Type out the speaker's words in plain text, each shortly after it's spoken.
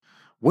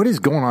What is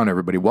going on,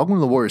 everybody? Welcome to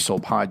the Warrior Soul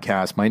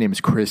Podcast. My name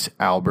is Chris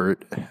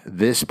Albert.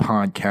 This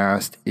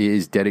podcast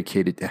is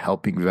dedicated to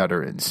helping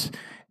veterans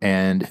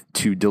and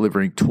to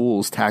delivering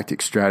tools,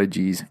 tactics,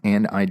 strategies,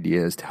 and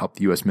ideas to help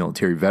the U.S.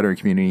 military veteran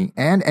community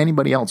and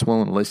anybody else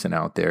willing to listen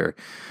out there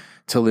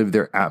to live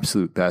their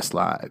absolute best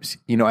lives.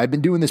 You know, I've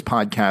been doing this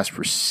podcast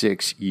for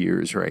 6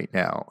 years right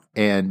now,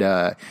 and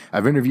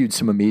I've interviewed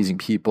some amazing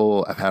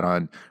people. I've had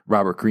on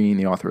Robert Greene,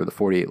 the author of The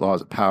 48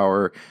 Laws of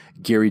Power,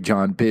 Gary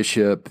John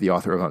Bishop, the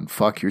author of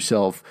Unfuck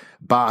Yourself,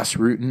 Bas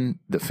Rutten,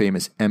 the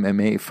famous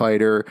MMA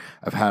fighter.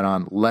 I've had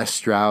on Les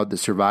Stroud, the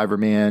Survivor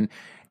Man,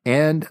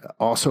 and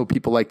also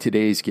people like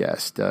today's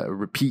guest,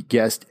 repeat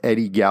guest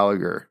Eddie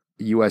Gallagher,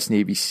 U.S.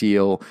 Navy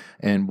SEAL,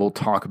 and we'll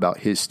talk about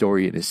his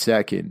story in a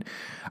second.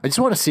 I just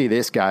want to say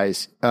this,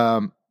 guys.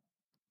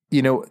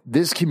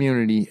 This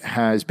community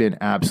has been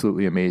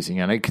absolutely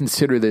amazing, and I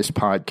consider this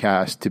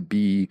podcast to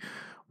be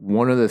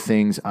one of the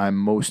things I'm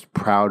most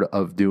proud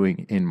of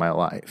doing in my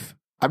life.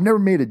 I've never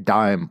made a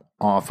dime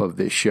off of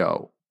this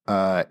show,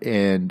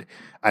 and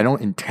I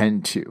don't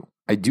intend to.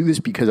 I do this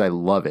because I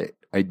love it.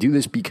 I do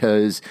this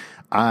because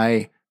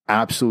I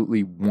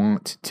absolutely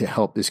want to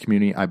help this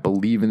community. I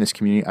believe in this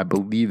community. I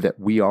believe that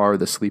we are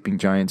the sleeping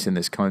giants in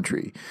this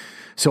country.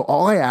 So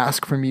all I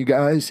ask from you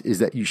guys is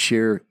that you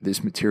share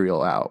this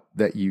material out,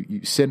 that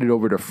you send it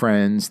over to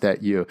friends,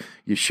 that you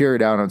share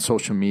it out on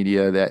social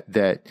media,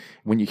 that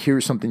when you hear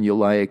something you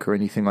like or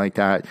anything like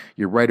that,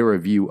 you write a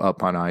review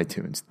up on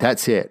iTunes.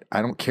 That's it.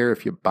 I don't care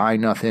if you buy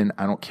nothing.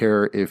 I don't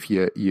care if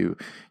you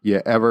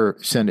ever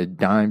send a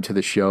dime to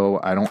the show.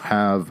 I don't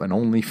have an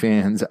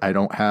OnlyFans. I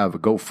don't have a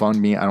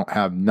GoFundMe. I don't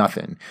have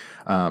nothing.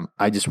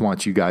 I just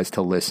want you guys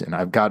to listen.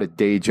 I've got a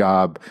day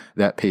job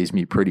that pays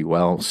me pretty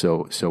well.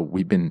 So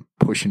we've been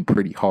pushing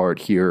pretty hard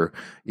here,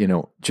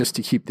 just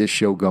to keep this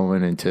show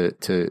going and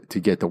to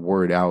get the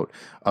word out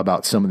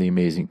about some of the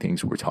amazing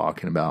things we're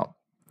talking about.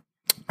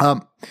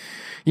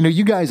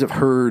 You guys have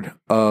heard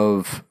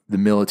of the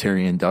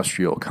military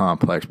industrial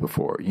complex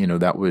before.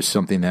 That was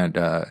something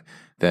that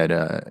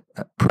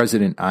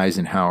President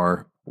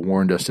Eisenhower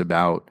warned us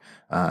about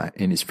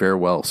in his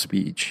farewell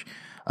speech.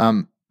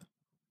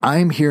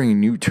 I'm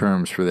hearing new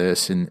terms for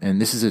this,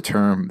 and this is a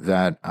term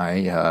that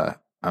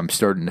I'm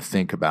starting to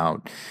think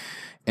about,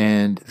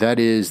 and that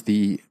is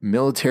the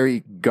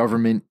military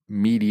government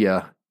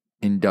media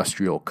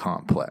industrial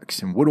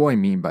complex. And what do I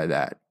mean by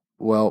that?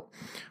 Well,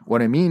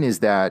 what I mean is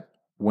that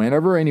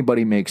whenever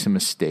anybody makes a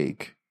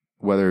mistake,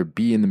 whether it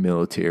be in the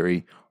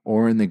military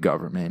or in the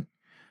government,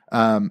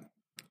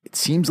 it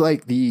seems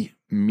like the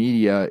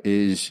media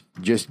is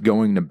just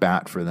going to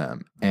bat for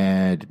them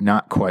and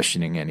not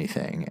questioning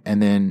anything,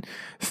 and then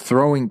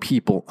throwing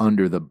people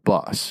under the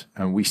bus.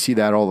 And we see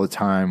that all the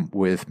time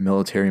with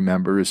military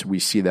members. We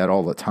see that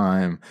all the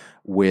time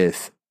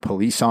with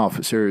police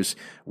officers.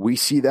 We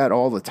see that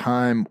all the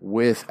time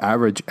with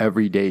average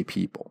everyday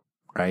people,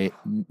 right?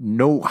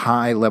 No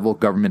high level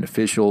government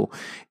official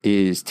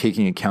is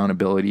taking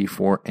accountability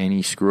for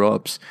any screw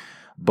ups,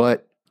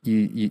 but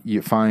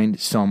you find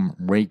some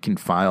rank and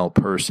file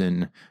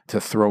person to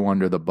throw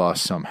under the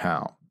bus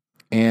somehow.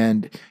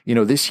 And,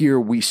 this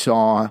year we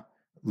saw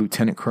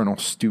Lieutenant Colonel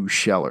Stu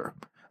Scheller,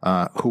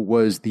 who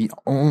was the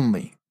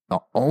only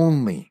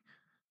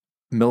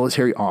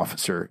military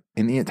officer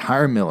in the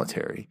entire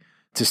military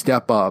to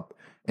step up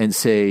and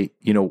say,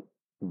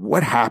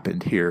 what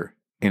happened here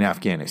in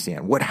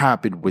Afghanistan? What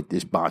happened with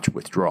this botched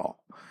withdrawal?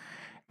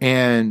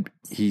 And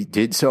he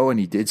did so,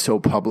 and he did so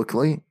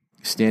publicly,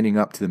 standing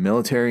up to the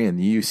military and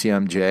the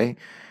UCMJ,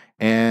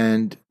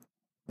 and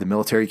the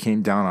military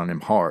came down on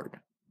him hard.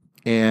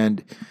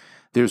 And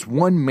there's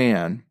one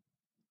man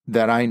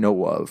that I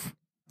know of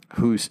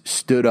who's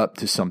stood up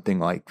to something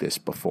like this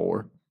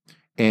before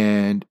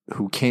and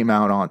who came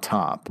out on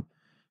top,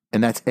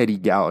 and that's Eddie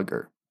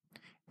Gallagher.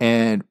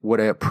 And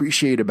what I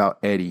appreciate about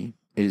Eddie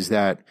is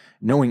that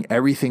knowing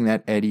everything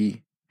that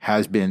Eddie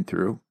has been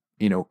through,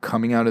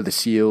 coming out of the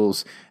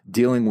SEALs,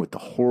 dealing with the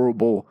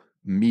horrible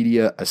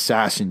media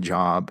assassin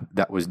job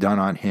that was done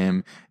on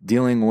him,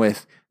 dealing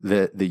with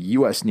the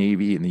U.S.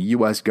 Navy and the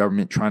U.S.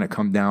 government trying to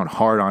come down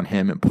hard on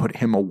him and put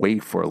him away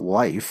for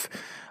life.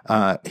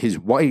 His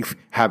wife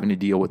having to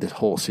deal with this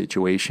whole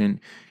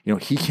situation.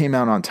 He came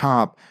out on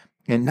top,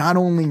 and not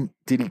only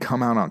did he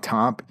come out on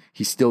top,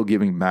 he's still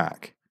giving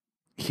back.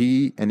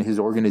 He and his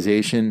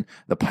organization,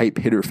 the Pipe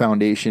Hitter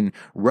Foundation,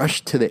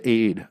 rushed to the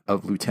aid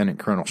of Lieutenant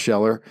Colonel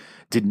Scheller,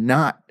 did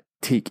not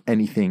take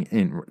anything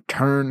in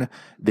return.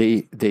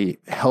 They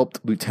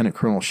helped Lieutenant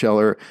Colonel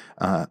Scheller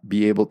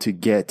be able to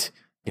get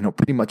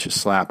pretty much a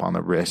slap on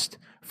the wrist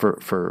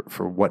for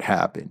what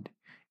happened.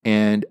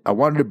 And I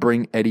wanted to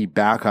bring Eddie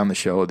back on the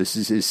show. This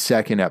is his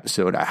second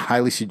episode. I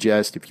highly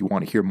suggest, if you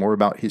want to hear more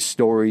about his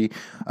story,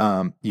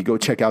 you go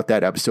check out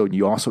that episode.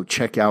 You also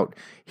check out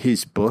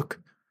his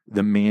book,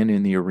 The Man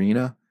in the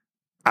Arena.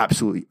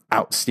 Absolutely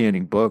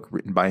outstanding book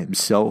written by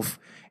himself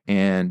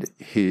and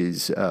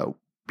his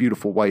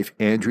beautiful wife,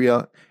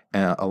 Andrea,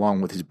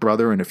 along with his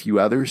brother and a few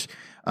others.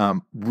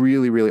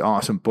 Really, really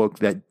awesome book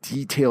that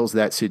details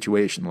that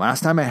situation.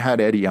 Last time I had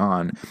Eddie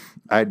on,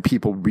 I had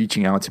people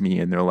reaching out to me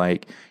and they're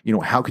like,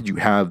 how could you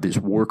have this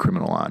war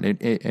criminal on?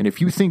 And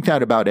if you think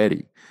that about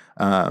Eddie,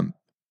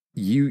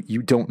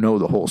 you don't know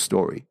the whole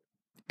story.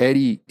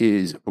 Eddie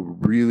is a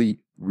really,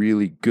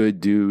 really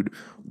good dude,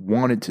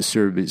 wanted to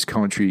serve his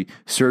country,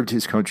 served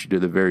his country to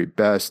the very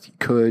best he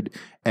could,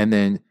 and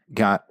then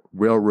got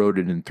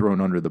railroaded and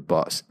thrown under the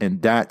bus.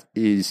 And that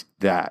is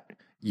that.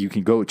 You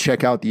can go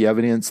check out the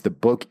evidence. The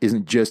book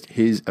isn't just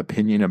his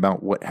opinion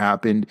about what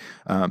happened.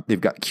 They've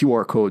got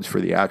QR codes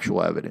for the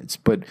actual evidence.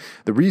 But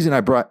the reason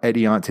I brought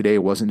Eddie on today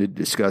wasn't to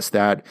discuss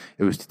that.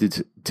 It was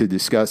to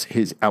discuss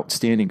his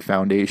outstanding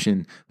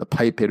foundation, the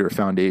Pipe Hitter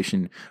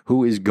Foundation,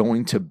 who is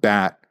going to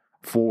bat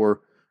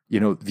for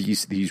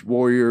these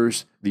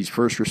warriors, these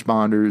first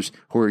responders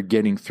who are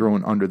getting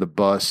thrown under the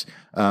bus,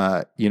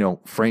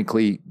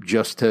 frankly,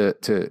 just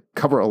to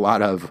cover a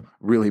lot of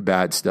really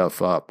bad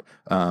stuff up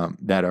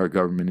that our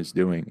government is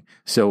doing.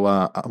 So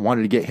I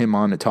wanted to get him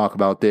on to talk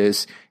about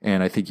this,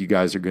 and I think you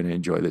guys are going to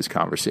enjoy this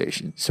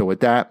conversation. So with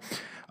that,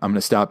 I'm going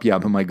to stop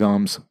yapping my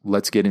gums.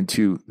 Let's get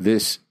into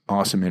this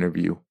awesome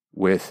interview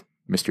with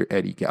Mr.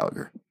 Eddie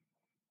Gallagher.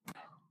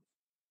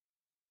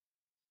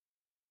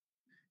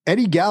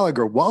 Eddie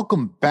Gallagher,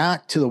 welcome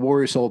back to the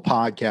Warrior Soul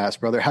podcast,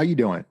 brother. How you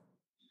doing?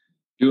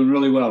 Doing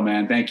really well,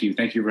 man. Thank you.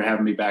 Thank you for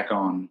having me back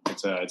on.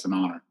 It's an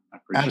honor. I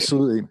appreciate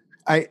Absolutely.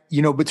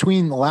 it.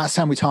 Between the last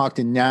time we talked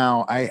and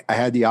now, I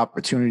had the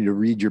opportunity to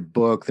read your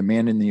book, The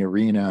Man in the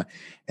Arena,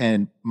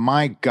 and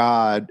my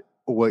God,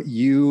 what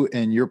you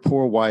and your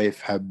poor wife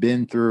have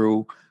been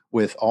through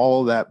with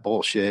all that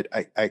bullshit.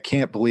 I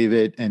can't believe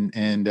it. And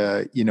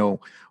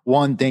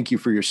one, thank you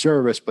for your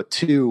service, but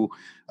two,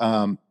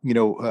 I'm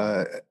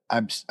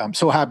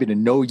so happy to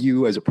know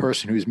you as a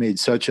person who's made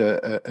such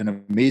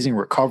an amazing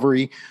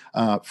recovery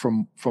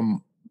from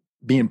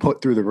being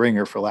put through the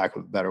ringer, for lack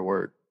of a better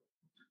word.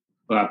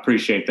 Well, I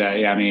appreciate that.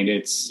 Yeah, I mean,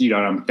 it's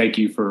thank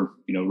you for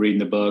reading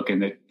the book,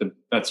 and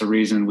that's the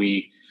reason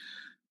we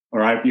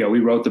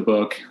wrote the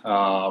book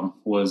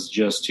was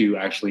just to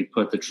actually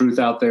put the truth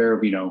out there.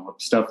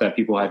 Stuff that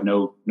people had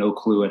no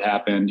clue had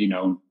happened.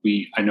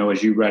 I know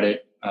as you read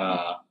it.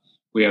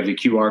 We have the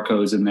QR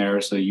codes in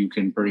there, so you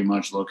can pretty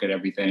much look at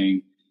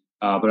everything.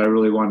 But I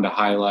really wanted to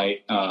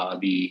highlight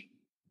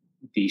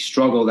the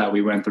struggle that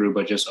we went through,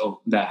 but just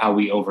how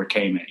we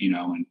overcame it,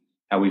 and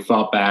how we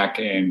fought back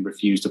and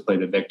refused to play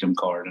the victim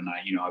card. And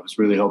I was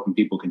really hoping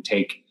people can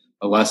take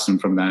a lesson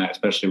from that,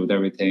 especially with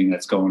everything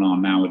that's going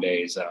on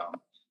nowadays.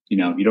 You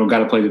don't got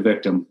to play the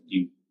victim.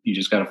 You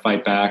just got to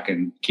fight back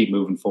and keep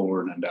moving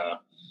forward, and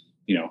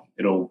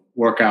it'll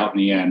work out in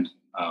the end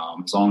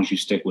as long as you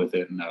stick with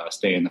it and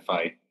stay in the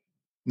fight.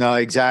 No,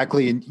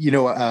 exactly. And,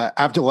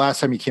 after the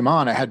last time you came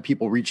on, I had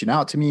people reaching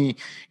out to me,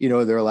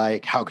 they're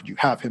like, how could you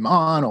have him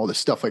on? All this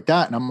stuff like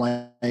that. And I'm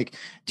like,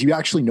 do you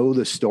actually know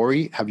the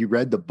story? Have you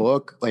read the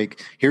book?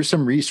 Like, here's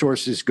some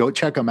resources, go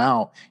check them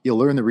out. You'll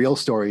learn the real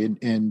story.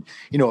 And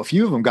a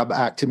few of them got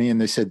back to me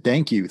and they said,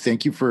 thank you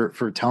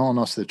for telling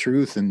us the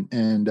truth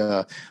and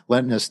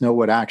letting us know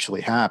what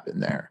actually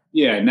happened there.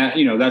 Yeah. And that,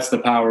 that's the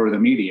power of the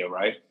media,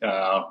 right?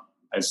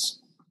 As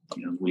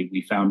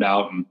we found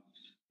out, and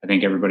I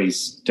think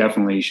everybody's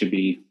definitely should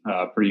be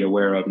pretty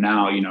aware of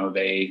now.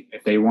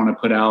 If they want to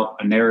put out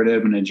a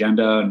narrative, an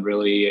agenda, and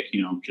really,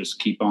 just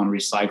keep on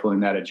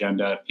recycling that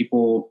agenda,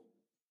 people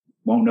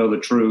won't know the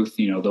truth.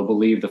 They'll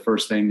believe the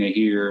first thing they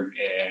hear,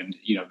 and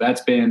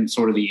that's been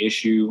sort of the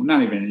issue.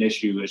 Not even an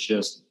issue. It's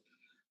just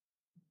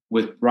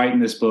with writing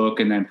this book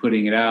and then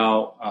putting it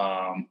out.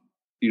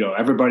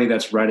 Everybody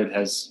that's read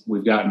it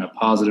we've gotten a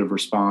positive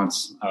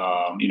response.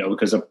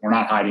 Because we're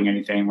not hiding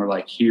anything. We're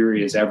like, here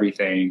is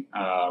everything.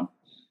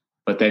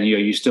 But then,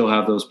 you still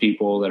have those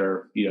people that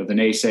are, the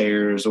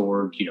naysayers,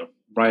 or,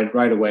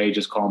 right away,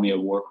 just call me a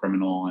war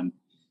criminal. And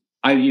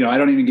I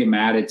don't even get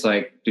mad. It's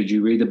like, did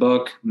you read the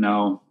book?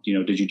 No.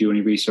 Did you do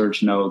any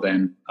research? No.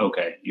 Then,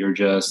 okay, you're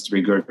just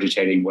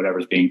regurgitating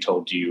whatever's being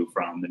told to you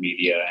from the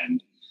media.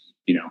 And,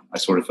 I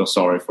sort of feel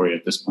sorry for you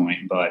at this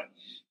point, but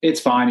it's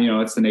fine.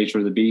 It's the nature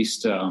of the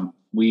beast.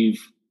 We've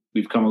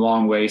come a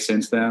long way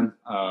since then,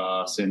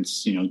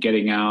 since,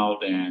 getting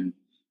out and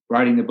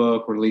writing the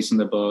book, releasing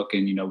the book.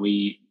 And,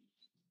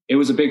 it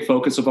was a big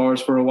focus of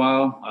ours for a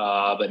while.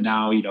 But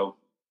now,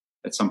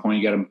 at some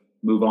point you got to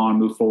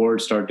move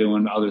forward, start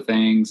doing other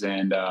things,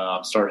 and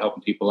start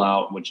helping people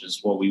out, which is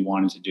what we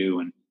wanted to do.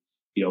 And,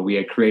 we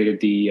had created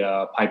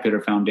the Pipe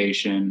Hitter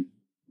Foundation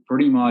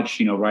pretty much,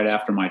 right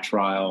after my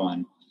trial.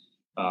 And,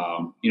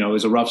 it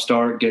was a rough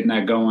start getting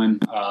that going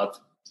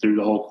through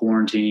the whole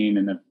quarantine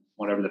and the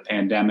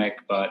pandemic,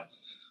 but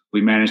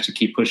we managed to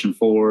keep pushing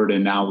forward.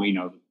 And now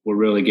we're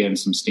really getting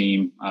some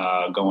steam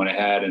going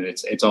ahead, and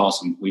it's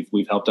awesome.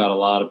 We've helped out a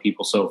lot of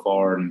people so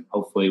far, and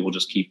hopefully we'll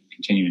just keep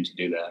continuing to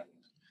do that.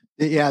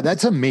 Yeah,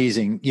 that's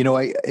amazing.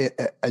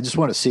 I just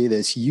want to say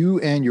this: you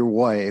and your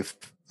wife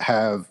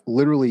have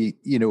literally,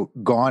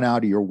 gone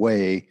out of your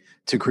way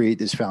to create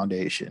this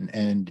foundation,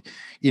 and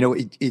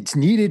it's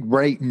needed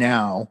right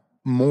now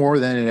more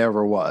than it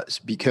ever was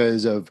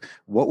because of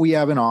what we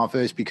have in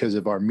office, because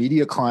of our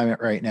media climate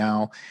right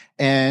now,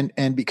 and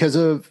because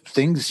of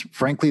things,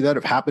 frankly, that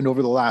have happened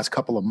over the last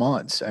couple of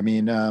months. I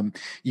mean,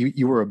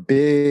 you were a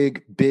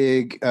big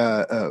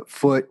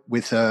foot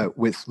with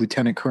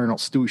Lieutenant Colonel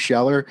Stu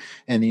Scheller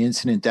and the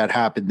incident that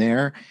happened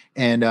there,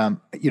 and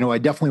I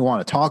definitely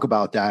want to talk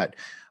about that.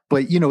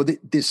 But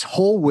this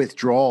whole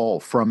withdrawal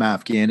from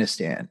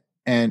Afghanistan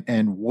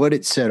and what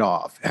it set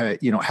off,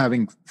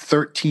 having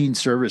 13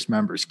 service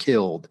members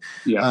killed,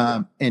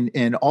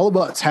 and all of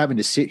us having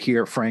to sit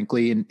here,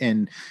 frankly,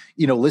 and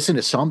listen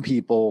to some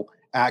people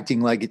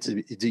acting like it's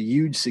a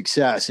huge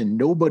success and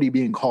nobody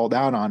being called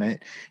out on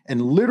it.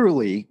 And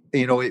literally,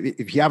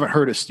 if you haven't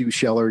heard of Stu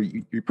Scheller,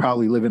 you're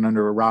probably living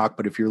under a rock.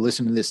 But if you're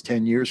listening to this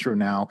 10 years from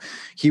now,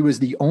 he was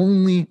the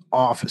only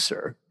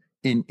officer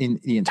in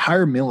the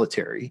entire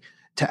military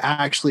to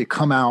actually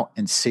come out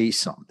and say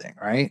something,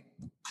 right?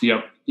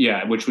 Yep.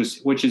 Yeah. Which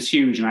is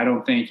huge. And I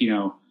don't think,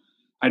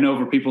 I know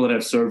for people that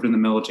have served in the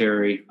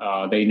military,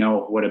 they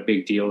know what a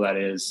big deal that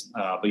is.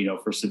 But,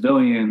 for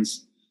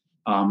civilians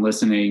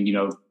listening,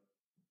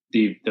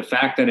 the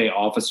fact that an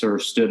officer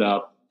stood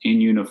up in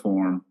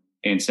uniform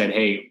and said,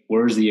 hey,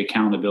 where's the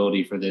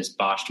accountability for this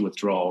botched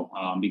withdrawal?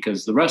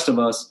 Because the rest of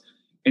us,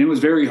 and it was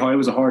very hard. It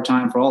was a hard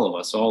time for all of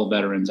us, all the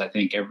veterans. I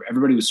think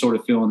everybody was sort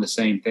of feeling the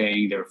same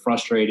thing. They were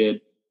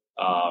frustrated.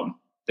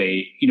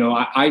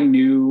 I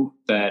knew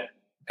that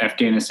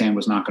Afghanistan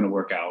was not going to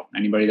work out.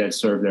 Anybody that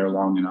served there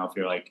long enough,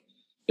 you're like,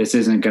 this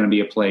isn't going to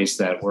be a place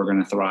that we're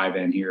going to thrive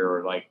in here.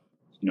 Or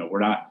we're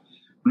not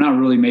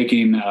really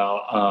making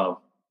a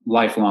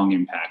lifelong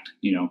impact.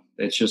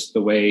 It's just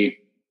the way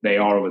they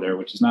are over there,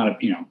 which is not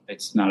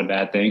it's not a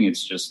bad thing.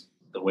 It's just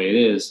the way it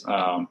is.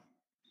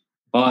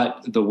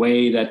 But the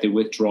way that the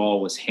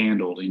withdrawal was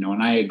handled,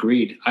 and I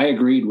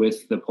agreed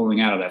with the pulling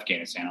out of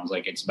Afghanistan. I was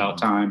like, it's about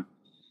time.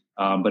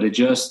 But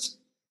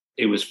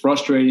it was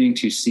frustrating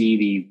to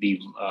see the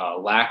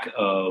lack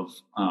of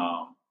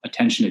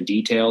attention to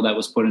detail that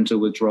was put into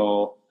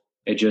withdrawal.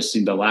 It just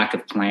seemed the lack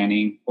of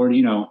planning, or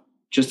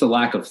just the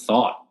lack of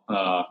thought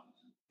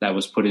that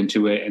was put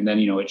into it. And then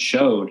it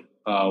showed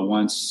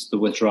once the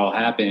withdrawal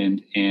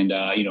happened, and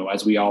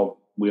as we all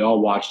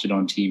watched it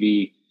on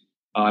TV.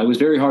 It was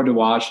very hard to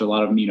watch. A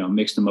lot of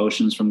mixed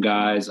emotions from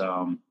guys,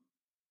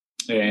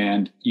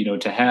 and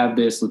to have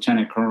this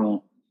lieutenant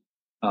colonel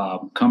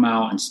come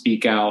out and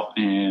speak out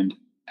and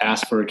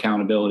ask for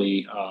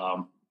accountability.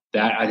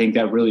 That I think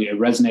that really, it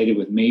resonated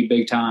with me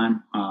big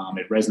time.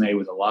 It resonated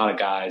with a lot of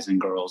guys and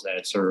girls that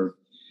had served.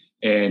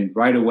 And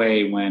right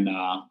away when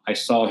I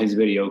saw his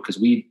video, because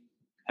we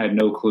had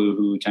no clue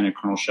who Lieutenant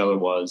Colonel Scheller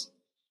was,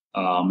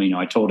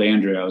 I told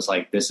Andrew, I was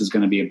like, this is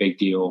going to be a big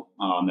deal,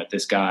 that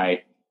this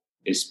guy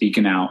is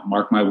speaking out.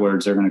 Mark my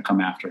words, they're going to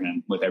come after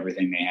him with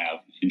everything they have.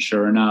 And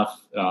sure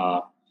enough,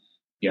 I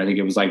think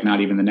it was like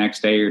not even the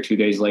next day or 2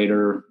 days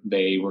later,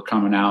 they were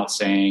coming out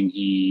saying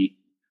he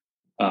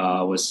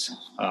has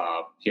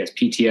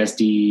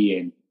PTSD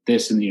and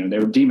this, and they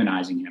were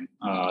demonizing him,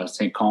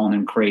 calling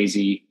him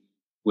crazy,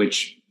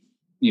 which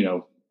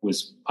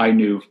I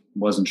knew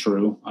wasn't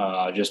true.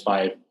 Just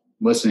by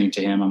listening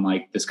to him, I'm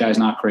like, this guy's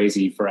not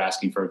crazy for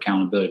asking for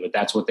accountability, but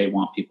that's what they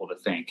want people to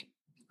think.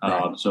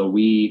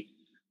 Right.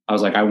 I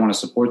was like, I want to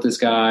support this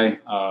guy.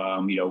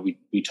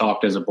 We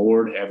talked as a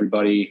board.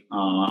 Everybody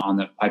on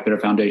the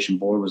Pipehitter Foundation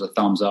board was a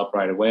thumbs up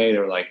right away. They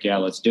were like, yeah,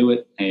 let's do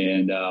it.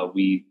 And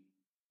we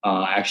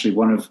actually,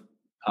 one of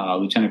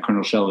Lieutenant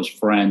Colonel Scheller's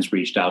friends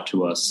reached out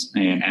to us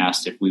and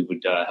asked if we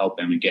would help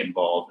him and get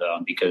involved,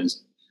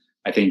 because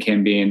I think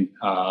him being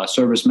a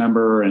service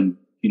member and,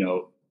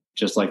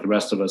 just like the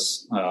rest of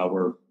us,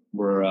 we're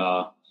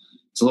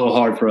it's a little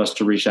hard for us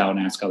to reach out and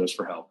ask others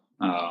for help.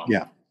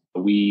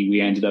 We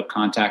ended up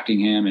contacting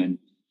him and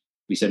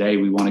we said, hey,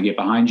 we want to get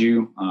behind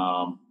you.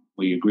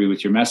 We agree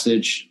with your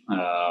message.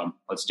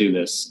 Let's do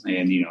this.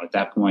 And, at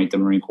that point, the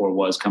Marine Corps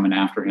was coming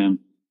after him.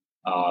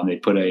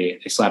 They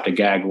slapped a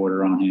gag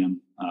order on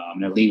him,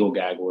 an illegal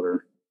gag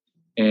order,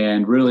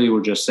 and really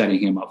were just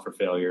setting him up for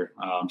failure.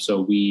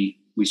 So we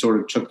sort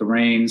of took the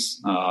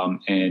reins,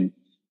 and,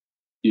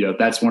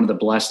 that's one of the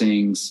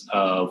blessings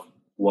of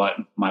what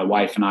my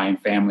wife and I and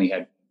family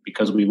had,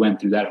 because we went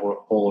through that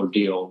whole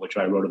ordeal, which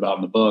I wrote about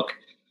in the book.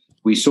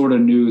 We sort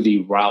of knew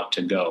the route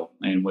to go,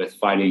 and with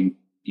fighting,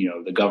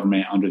 the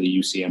government under the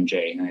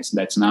UCMJ, and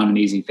that's not an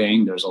easy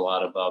thing. There's a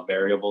lot of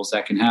variables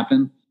that can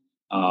happen,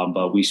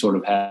 but we sort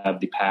of have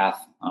the path,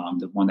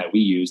 the one that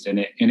we used, and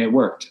it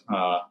worked.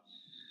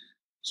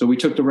 So we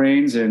took the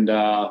reins, and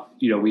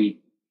we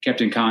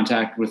kept in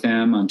contact with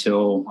him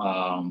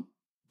until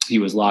he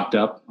was locked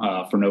up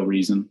for no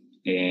reason,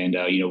 and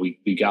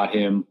we got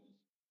him.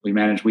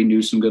 We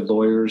knew some good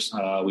lawyers.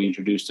 We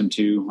introduced him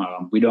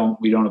to, we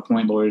don't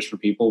appoint lawyers for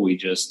people. We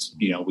just,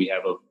 we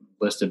have a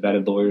list of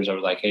vetted lawyers that were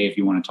like, hey, if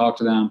you want to talk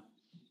to them.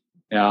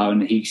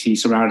 And he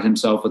surrounded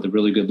himself with a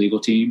really good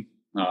legal team,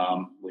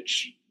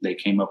 which they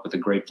came up with a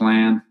great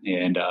plan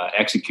and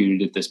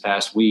executed it this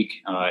past week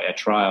at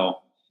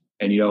trial.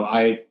 And,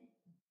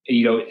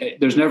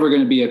 there's never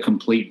going to be a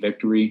complete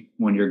victory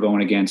when you're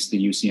going against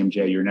the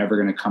UCMJ. You're never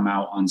going to come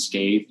out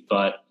unscathed,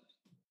 but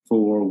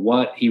for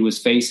what he was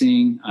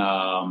facing,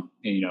 and,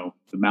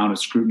 the amount of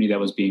scrutiny that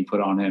was being put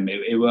on him,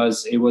 it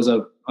was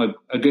a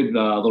good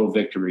little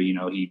victory.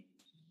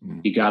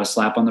 He got a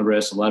slap on the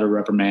wrist, a letter of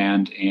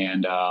reprimand,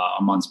 and a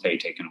month's pay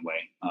taken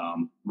away.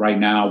 Right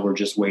now, we're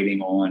just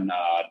waiting on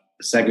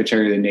the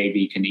Secretary of the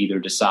Navy can either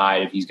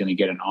decide if he's going to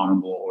get an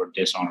honorable or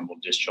dishonorable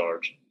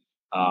discharge.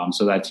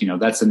 So that's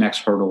the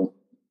next hurdle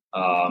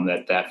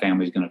that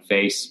family is going to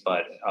face.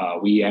 But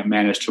we have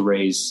managed to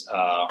raise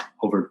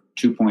over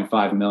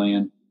 $2.5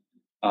 million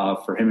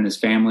for him and his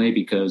family,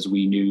 because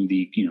we knew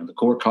the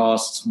court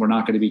costs were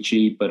not going to be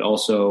cheap, but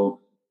also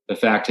the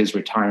fact his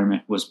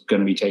retirement was going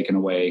to be taken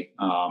away.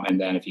 And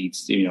then if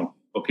he's,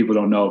 what people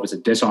don't know, if it's a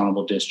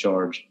dishonorable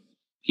discharge,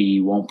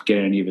 he won't get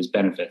any of his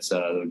benefits,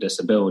 or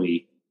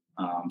disability.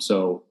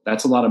 So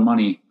that's a lot of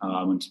money.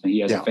 He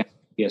has a family,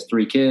 he has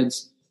 3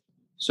 kids.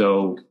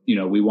 So,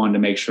 we wanted to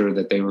make sure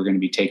that they were going to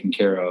be taken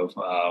care of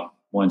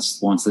once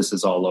this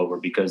is all over,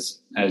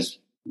 because as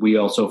we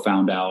also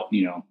found out,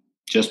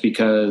 just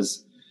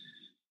because,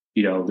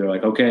 they're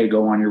like, okay,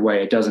 go on your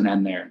way, it doesn't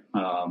end there.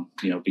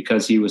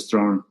 Because he was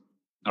thrown,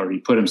 or he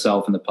put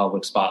himself in the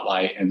public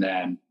spotlight, and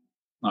then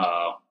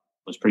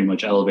was pretty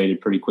much elevated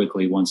pretty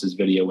quickly once his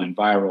video went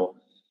viral.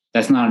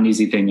 That's not an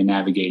easy thing to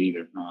navigate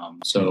either.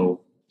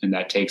 And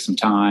that takes some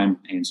time.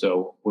 And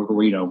so we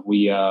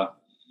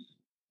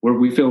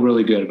feel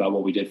really good about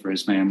what we did for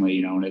his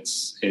family, and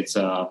it's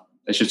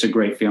just a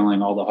great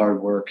feeling. All the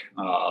hard work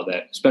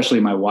that especially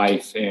my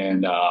wife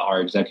and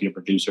our executive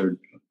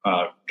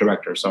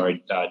director,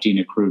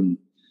 Gina Cruden,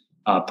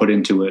 put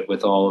into it,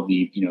 with all of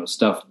the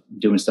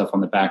doing stuff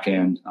on the back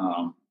end.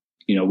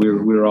 We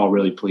were all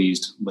really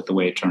pleased with the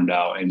way it turned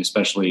out, and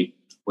especially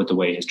with the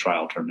way his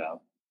trial turned out.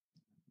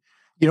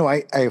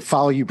 I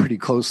follow you pretty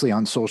closely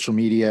on social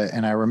media,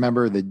 and I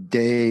remember the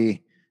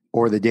day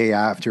or the day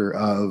after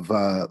of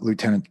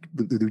Lieutenant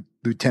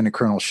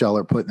Colonel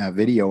Scheller putting that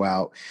video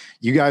out.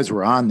 You guys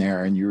were on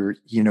there, and you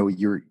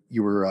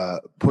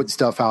were putting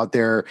stuff out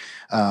there.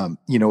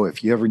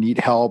 If you ever need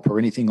help or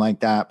anything like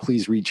that,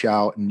 please reach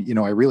out. And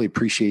I really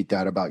appreciate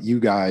that about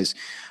you guys.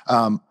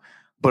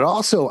 But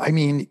also,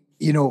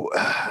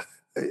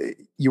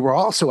 you were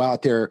also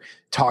out there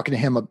talking to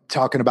him,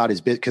 talking about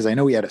his bit, because I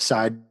know he had a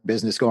side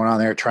business going on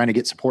there, trying to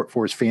get support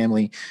for his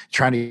family,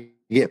 trying to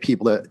get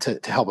people to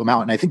help him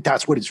out. And I think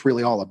that's what it's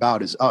really all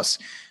about, is us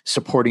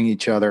supporting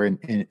each other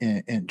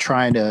and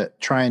trying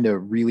to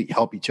really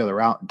help each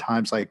other out in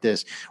times like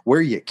this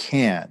where you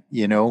can.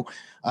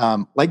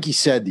 Like you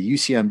said, the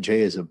UCMJ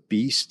is a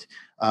beast.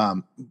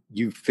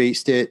 You've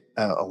faced it.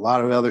 A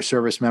lot of other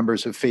service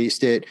members have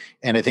faced it.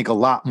 And I think a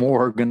lot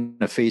more are going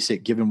to face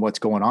it given what's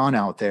going on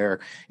out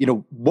there.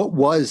 What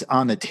was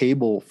on the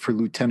table for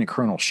Lieutenant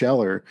Colonel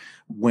Scheller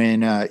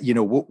when,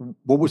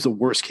 what was the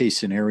worst case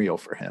scenario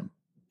for him?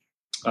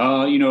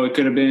 It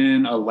could have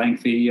been a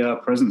lengthy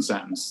prison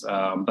sentence.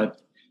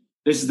 But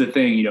this is the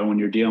thing, when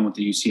you're dealing with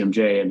the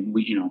UCMJ, and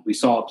we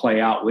saw it play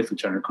out with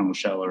Lieutenant Colonel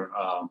Scheller.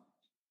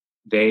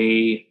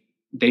 They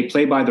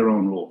play by their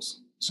own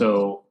rules.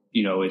 So,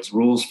 it's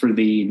rules for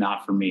thee,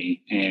 not for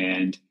me.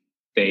 And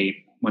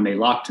when they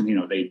locked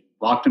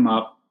him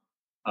up,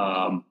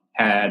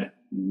 had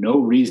no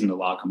reason to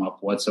lock him up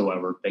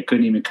whatsoever. They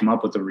couldn't even come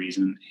up with a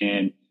reason.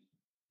 And,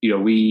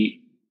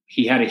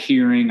 he had a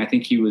hearing. I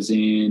think he was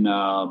in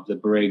the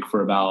brig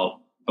for about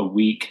a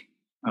week,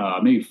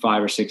 maybe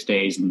 5 or 6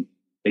 days. And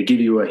they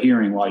give you a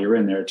hearing while you're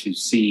in there to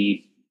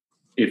see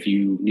if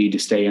you need to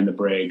stay in the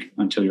brig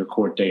until your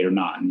court date or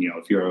not. And,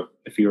 if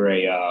you're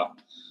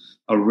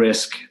a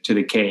risk to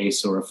the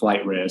case or a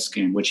flight risk,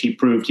 in which he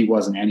proved he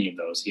wasn't any of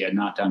those. He had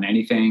not done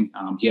anything.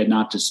 He had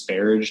not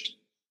disparaged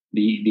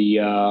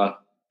the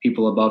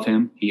people above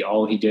him.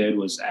 All he did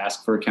was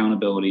ask for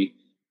accountability.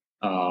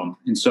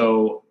 And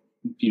so,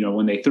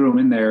 when they threw him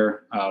in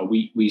there,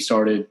 we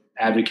started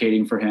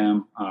advocating for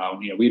him.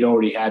 We'd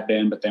already had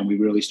been, but then we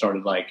really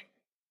started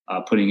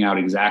putting out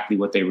exactly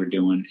what they were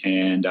doing.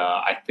 And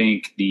I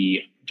think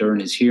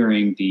during his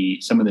hearing,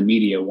 some of the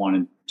media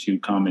wanted to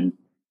come and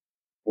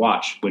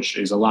watch, which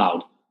is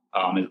allowed.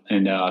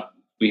 And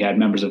we had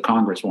members of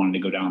Congress wanting to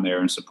go down there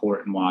and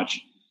support and watch,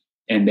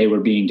 and they were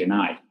being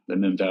denied. The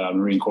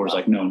Marine Corps was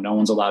like, no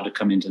one's allowed to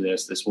come into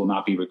this. This will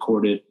not be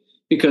recorded,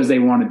 because they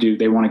want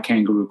to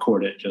kangaroo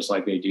court it just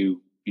like they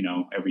do,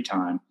 every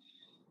time.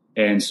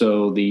 And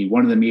so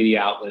one of the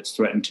media outlets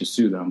threatened to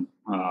sue them.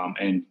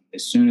 And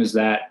as soon as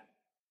that,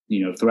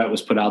 threat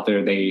was put out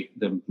there, the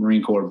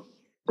Marine Corps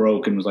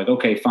broke and was like,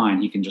 okay,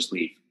 fine, he can just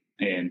leave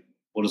and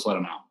we'll just let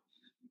him out.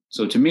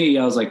 So to me,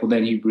 I was like, well,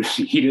 then he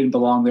didn't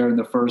belong there in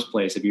the first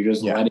place if you're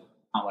just letting him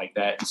out like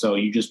that. And so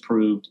you just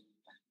proved,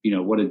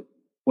 what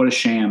a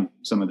sham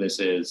some of this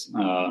is.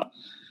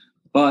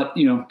 But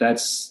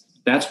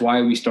that's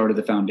why we started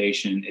the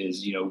foundation.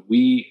 Is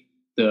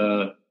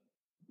the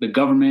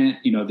government,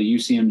 the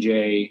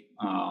UCMJ,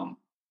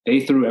 they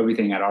threw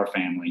everything at our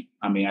family.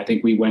 I mean, I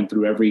think we went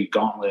through every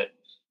gauntlet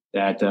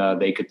that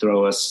they could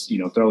throw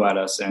at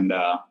us, and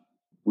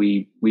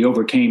we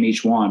overcame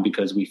each one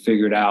because we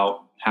figured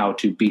out how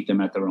to beat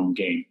them at their own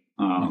game.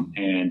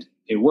 And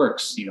it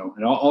works,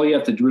 and all you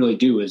have to really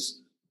do is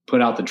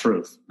put out the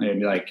truth and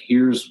be like,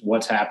 here's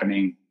what's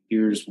happening.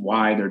 Here's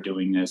why they're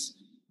doing this.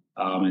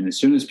 And as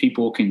soon as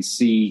people can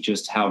see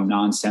just how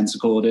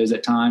nonsensical it is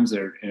at times,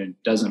 and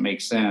it doesn't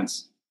make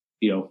sense,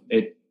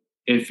 it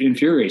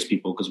infuriates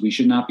people, because we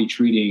should not be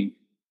treating,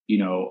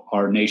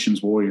 our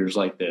nation's warriors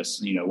like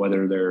this,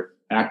 whether they're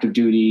active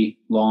duty,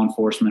 law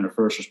enforcement, or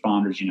first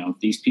responders.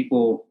 These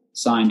people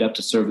signed up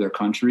to serve their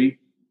country.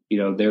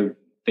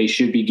 They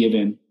should be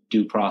given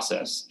due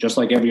process, just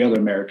like every other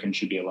American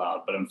should be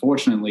allowed. But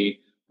unfortunately,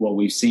 what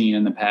we've seen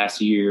in the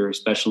past year,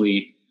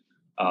 especially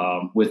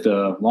with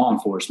the law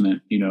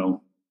enforcement,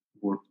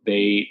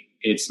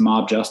 it's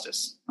mob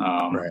justice.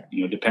 Right.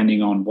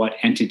 Depending on what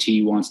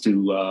entity wants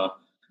to,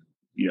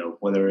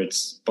 whether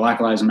it's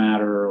Black Lives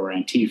Matter or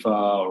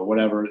Antifa or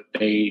whatever,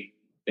 they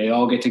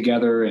all get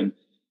together and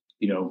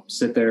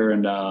sit there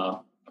and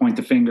point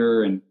the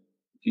finger, and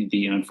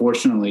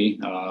unfortunately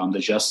the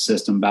justice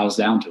system bows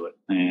down to it,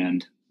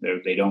 and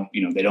they don't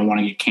want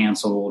to get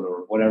canceled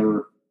or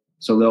whatever.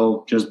 So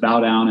they'll just bow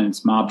down, and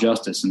it's mob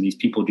justice, and these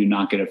people do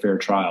not get a fair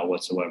trial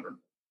whatsoever.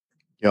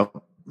 Yep.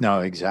 No,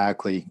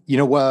 exactly.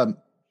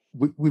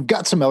 We've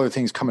got some other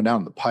things coming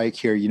down the pike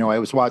here. I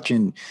was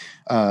watching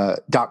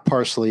Doc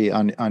Parsley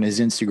on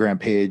his Instagram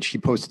page. He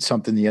posted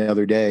something the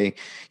other day.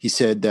 He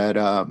said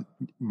that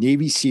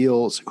Navy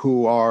SEALs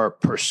who are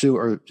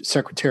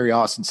Secretary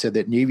Austin said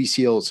that Navy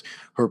SEALs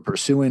who are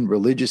pursuing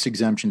religious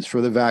exemptions for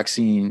the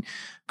vaccine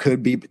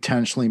could be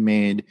potentially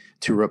made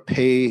to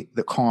repay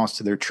the cost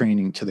of their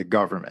training to the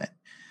government.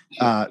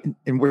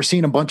 And we're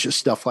seeing a bunch of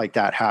stuff like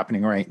that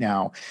happening right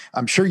now.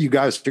 I'm sure you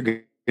guys are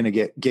going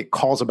to get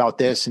calls about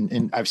this.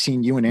 And I've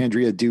seen you and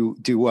Andrea do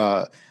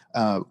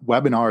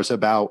webinars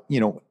about,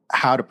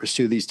 how to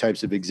pursue these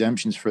types of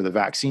exemptions for the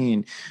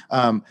vaccine.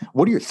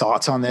 What are your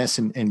thoughts on this?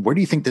 And where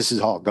do you think this is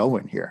all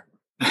going here?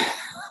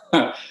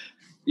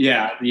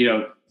 Yeah.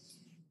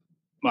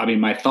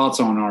 My thoughts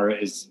on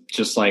is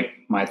just like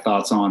my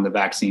thoughts on the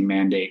vaccine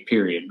mandate,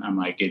 period. I'm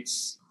like,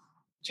 it's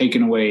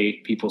taking away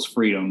people's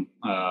freedom.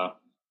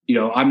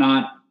 I'm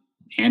not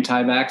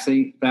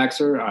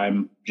anti-vaxxer.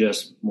 I'm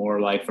just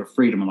more like for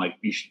freedom. I'm like,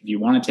 if you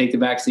want to take the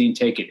vaccine,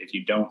 take it. If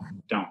you don't.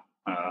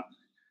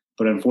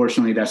 But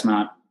unfortunately, that's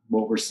not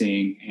what we're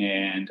seeing.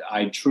 And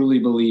I truly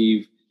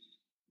believe,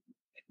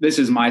 this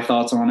is my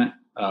thoughts on it,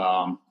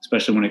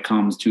 especially when it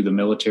comes to the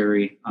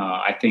military.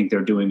 I think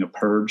they're doing a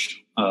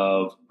purge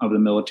of the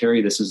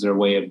military. This is their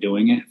way of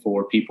doing it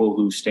for people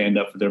who stand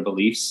up for their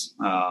beliefs,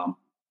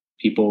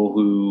 people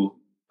who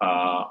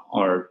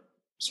are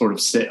sort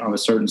of sit on a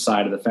certain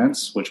side of the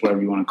fence, which,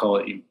 whatever you want to call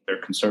it,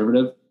 they're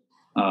conservative.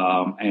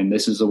 And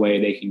this is the way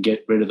they can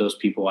get rid of those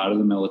people out of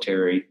the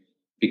military,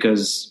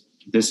 because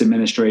this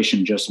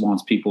administration just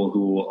wants people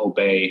who will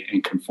obey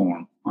and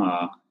conform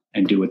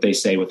and do what they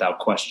say without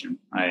question.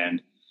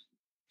 And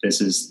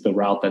this is the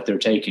route that they're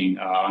taking.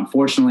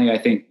 Unfortunately, I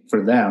think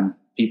for them,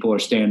 people are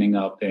standing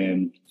up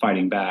and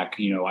fighting back.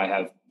 I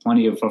have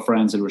plenty of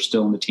friends that are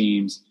still in the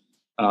teams.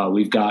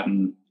 We've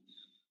gotten,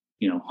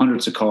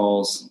 hundreds of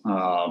calls.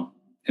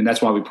 And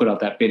that's why we put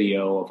out that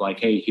video of like,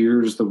 hey,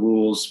 here's the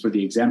rules for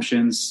the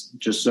exemptions,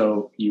 just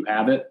so you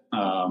have it.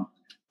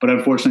 But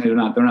unfortunately,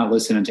 they're not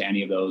listening to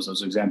any of those.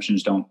 Those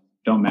exemptions don't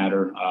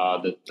matter.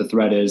 The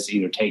threat is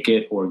either take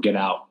it or get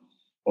out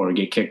or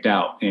get kicked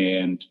out.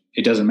 And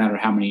it doesn't matter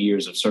how many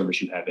years of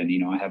service you have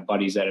in. I have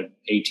buddies that have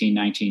 18,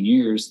 19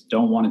 years,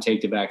 don't want to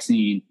take the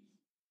vaccine,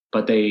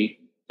 but the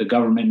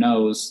government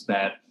knows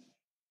that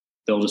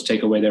they'll just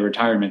take away their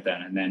retirement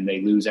then, and then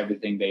they lose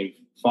everything they've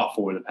fought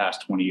for the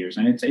past 20 years.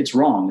 And it's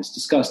wrong. It's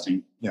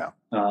disgusting. Yeah.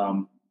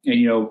 And,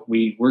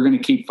 we're going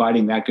to keep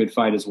fighting that good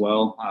fight as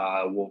well.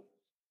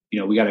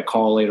 We got a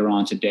call later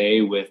on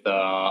today with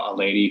a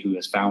lady who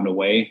has found a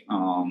way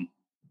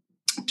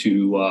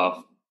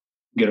to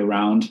get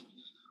around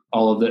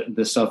all of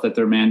the stuff that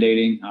they're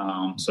mandating.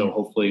 So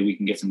hopefully we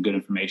can get some good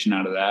information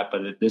out of that.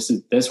 But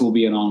this will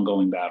be an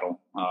ongoing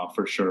battle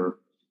for sure.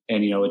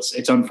 And,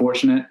 it's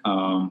unfortunate.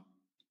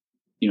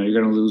 You're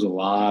going to lose a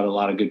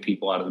lot of good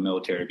people out of the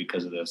military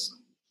because of this.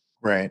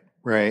 Right.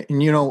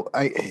 And,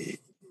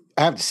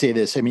 I have to say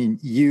this. I mean,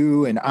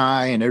 you and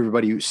I and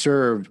everybody who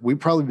served, we've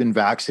probably been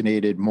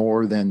vaccinated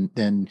more than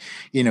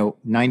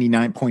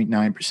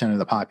 99.9% of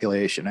the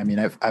population. I mean,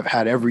 I've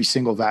had every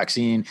single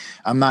vaccine.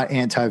 I'm not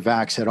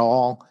anti-vax at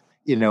all.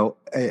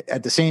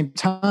 At the same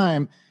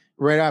time,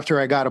 right after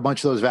I got a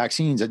bunch of those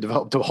vaccines, I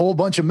developed a whole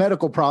bunch of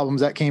medical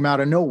problems that came out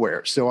of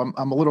nowhere. So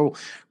I'm a little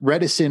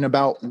reticent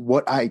about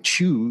what I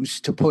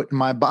choose to put in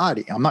my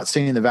body. I'm not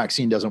saying the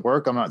vaccine doesn't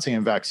work. I'm not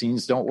saying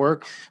vaccines don't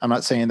work. I'm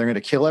not saying they're going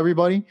to kill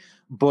everybody,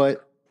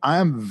 but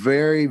I'm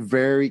very,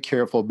 very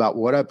careful about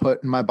what I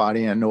put in my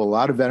body. And I know a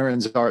lot of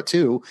veterans are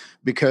too,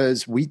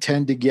 because we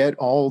tend to get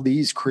all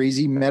these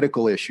crazy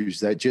medical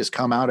issues that just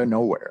come out of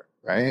nowhere.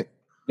 Right.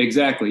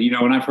 Exactly.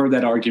 And I've heard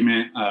that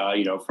argument,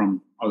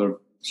 from other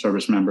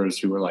service members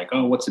who were like,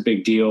 oh, what's the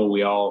big deal?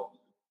 We all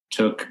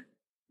took,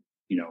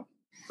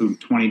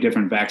 20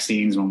 different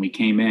vaccines when we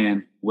came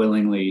in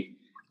willingly,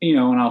 and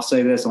I'll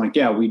say this, I'm like,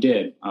 yeah, we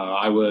did.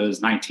 I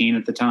was 19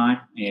 at the time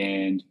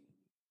and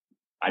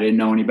I didn't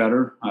know any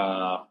better.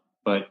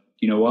 But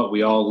you know what?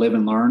 We all live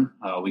and learn.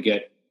 We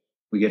get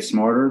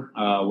smarter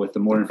with the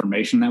more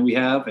information that we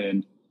have.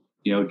 And,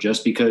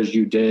 just because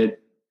you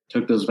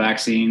took those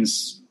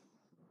vaccines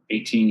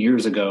 18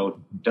 years ago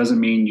doesn't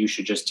mean you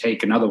should just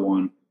take another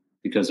one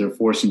because they're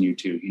forcing you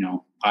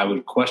to. I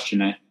would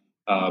question it,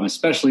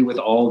 especially with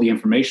all the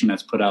information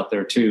that's put out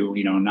there too,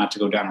 not to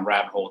go down a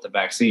rabbit hole with the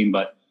vaccine,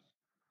 but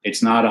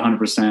it's not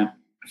 100%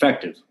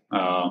 effective.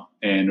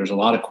 And there's a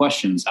lot of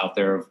questions out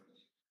there of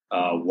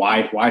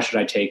why should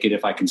I take it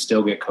if I can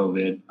still get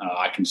COVID?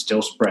 I can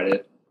still spread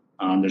it.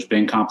 There's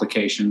been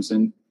complications,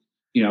 and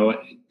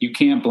you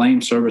can't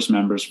blame service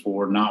members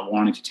for not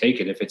wanting to take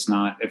it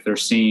if they're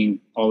seeing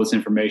all this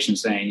information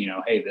saying,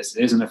 hey, this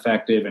isn't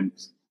effective and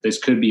this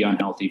could be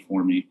unhealthy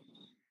for me.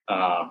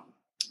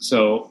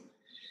 So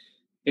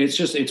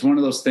it's one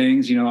of those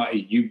things,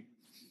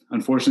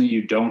 unfortunately,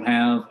 you don't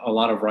have a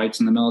lot of rights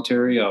in the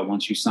military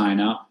once you sign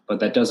up, but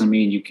that doesn't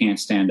mean you can't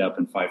stand up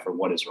and fight for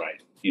what is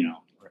right.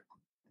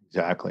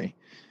 Exactly.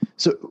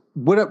 So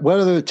what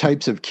other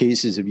types of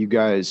cases have you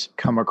guys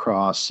come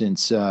across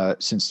since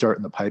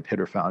starting the Pipe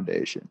Hitter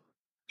Foundation?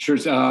 Sure.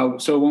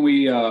 So when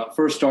we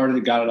first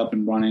started, got it up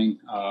and running,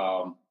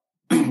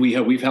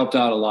 we've helped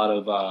out a lot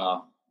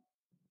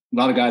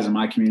of guys in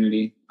my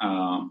community,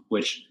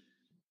 which,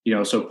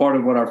 so part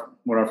of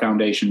what our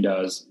foundation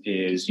does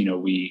is,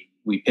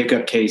 we pick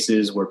up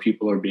cases where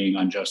people are being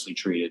unjustly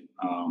treated,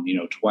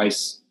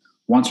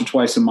 once or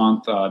twice a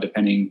month,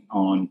 depending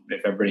on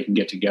if everybody can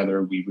get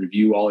together. We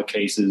review all the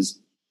cases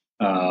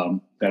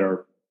that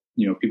are,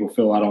 people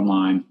fill out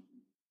online.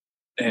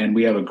 And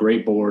we have a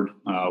great board.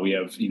 We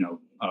have,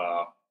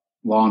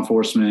 law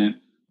enforcement.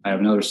 I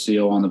have another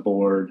SEAL on the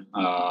board.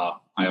 I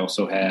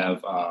also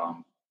have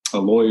a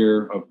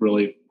lawyer, a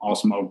really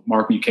awesome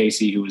Mark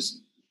Mukasey, who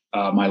was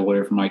my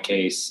lawyer for my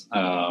case.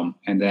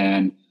 And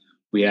then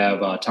we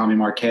have Tommy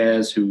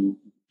Marquez, who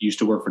used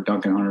to work for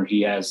Duncan Hunter.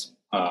 He has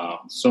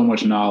so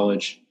much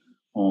knowledge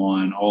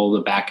on all the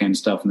back end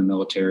stuff in the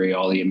military,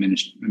 all the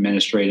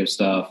administrative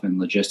stuff and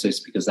logistics,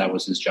 because that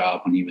was his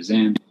job when he was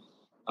in.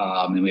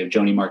 And we have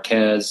Joni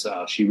Marquez.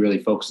 She really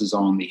focuses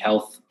on the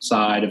health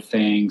side of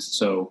things.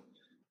 So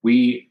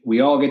we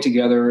all get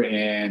together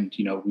and,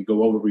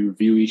 we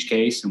review each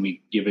case and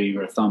we give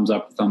either a thumbs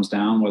up or thumbs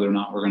down, whether or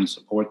not we're going to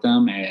support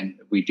them. And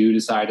if we do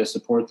decide to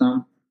support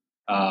them,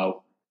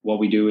 what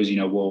we do is,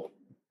 we'll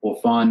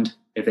fund,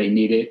 if they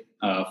need it,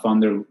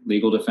 fund their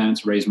legal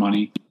defense, raise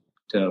money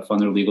to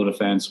fund their legal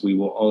defense. We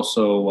will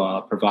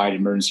also provide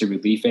emergency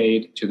relief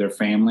aid to their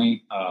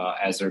family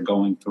as they're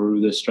going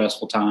through this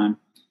stressful time.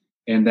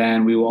 And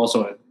then we will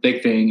also, a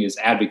big thing is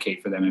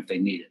advocate for them if they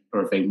need it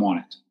or if they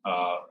want it.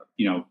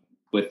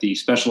 With the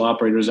special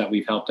operators that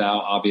we've helped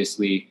out,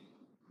 obviously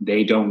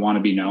they don't want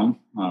to be known.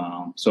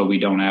 So we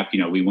don't have,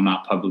 we will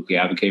not publicly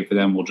advocate for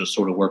them. We'll just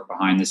sort of work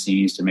behind the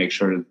scenes to make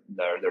sure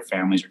their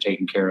families are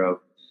taken care of.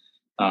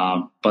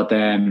 But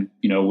then,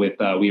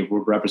 we're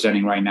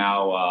representing right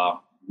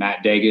now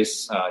Matt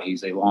Davis.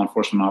 He's a law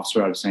enforcement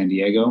officer out of San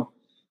Diego.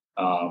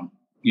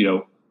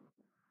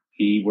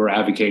 We're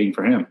advocating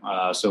for him.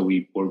 So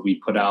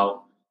we put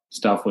out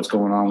stuff, what's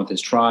going on with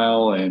his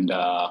trial and,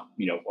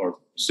 or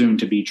soon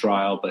to be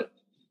trial, but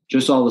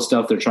just all the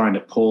stuff they're trying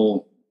to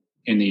pull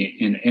in the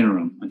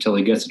interim until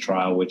he gets a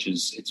trial,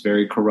 it's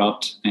very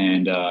corrupt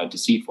and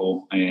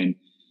deceitful. And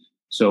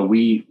so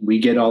we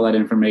get all that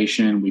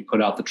information. We put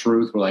out the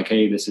truth. We're like,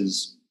 hey, this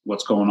is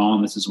what's going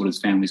on. This is what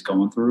his family's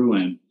going through.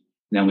 And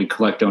then we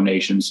collect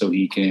donations so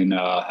he can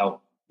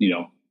help,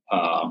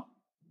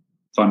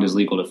 fund his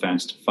legal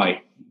defense to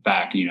fight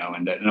back,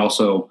 and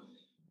also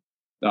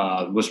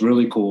what's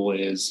really cool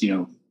is,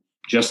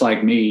 just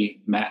like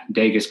me, Matt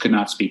Davis could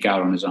not speak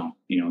out on his own.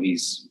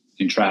 He's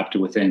entrapped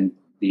within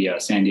the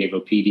San Diego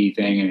PD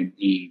thing, and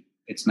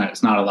it's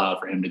not allowed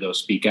for him to go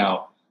speak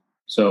out.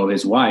 So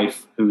his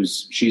wife,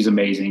 she's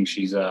amazing.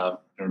 She's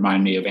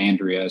reminded me of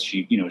Andrea.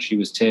 She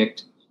was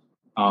ticked.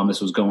 This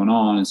was going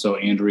on, and so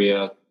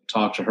Andrea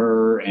talked to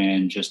her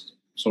and just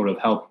sort of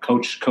helped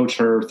coach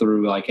her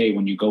through, like, hey,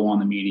 when you go on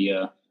the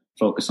media,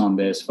 focus on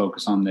this,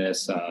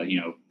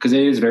 because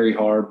it is very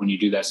hard when you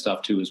do that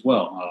stuff too as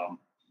well.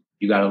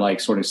 You got to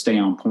sort of stay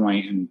on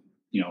point, and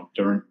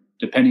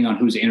depending on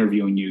who's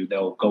interviewing you,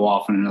 they'll go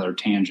off in another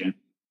tangent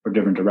or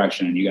different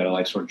direction, and you got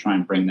to sort of try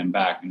and bring them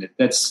back. And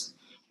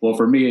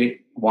for me,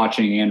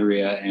 watching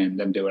Andrea and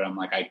them do it, I'm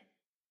like,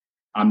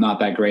 I'm not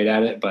that great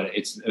at it, but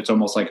it's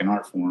almost like an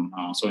art form.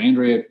 So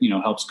Andrea,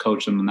 helps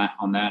coach them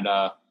on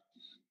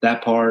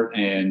that part.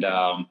 And,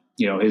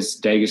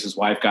 his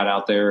wife got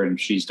out there and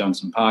she's done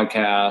some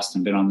podcasts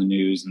and been on the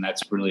news, and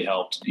that's really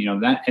helped,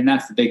 and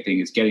that's the big thing,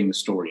 is getting the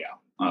story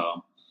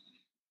out.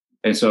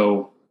 And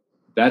so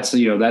that's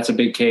a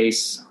big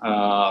case,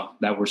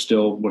 that we're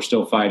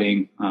still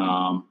fighting,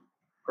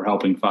 or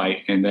helping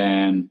fight. And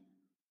then,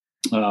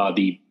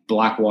 the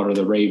Blackwater,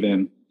 the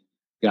Raven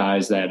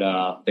guys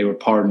that, they were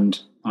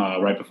pardoned,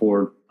 right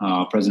before,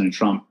 President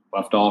Trump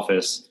left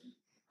office,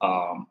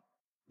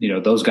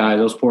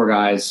 those poor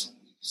guys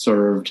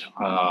served,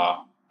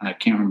 I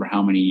can't remember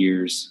how many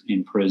years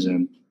in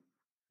prison,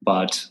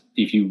 but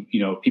if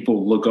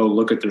people go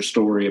look at their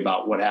story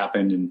about what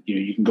happened, and,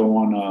 you can go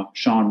on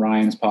Sean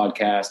Ryan's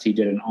podcast. He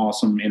did an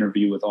awesome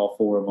interview with all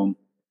four of them.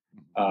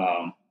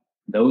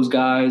 Those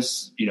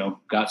guys,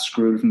 got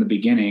screwed from the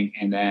beginning.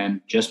 And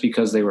then just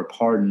because they were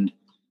pardoned,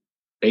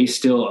 they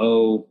still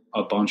owe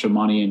a bunch of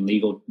money in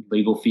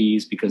legal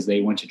fees because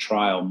they went to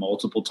trial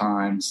multiple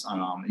times.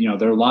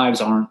 Their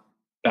lives aren't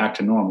back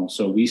to normal.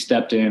 So we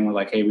stepped in. We're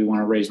like, hey, we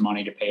want to raise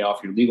money to pay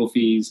off your legal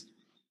fees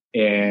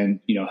and,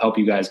 help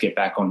you guys get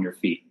back on your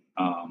feet.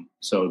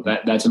 So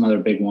that's another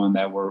big one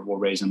that we're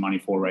raising money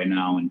for right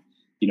now. And,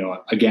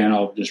 again,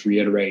 I'll just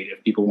reiterate,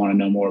 if people want to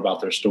know more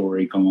about their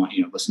story, go on,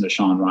 listen to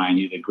Sean Ryan.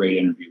 He did a great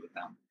interview with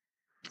them.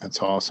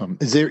 That's awesome.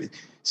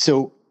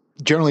 So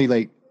generally,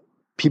 like,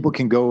 people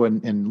can go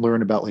and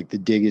learn about, like, the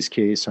Digges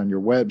case on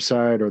your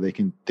website, or they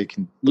can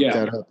look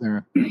that up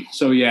there.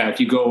 So if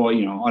you go,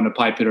 on the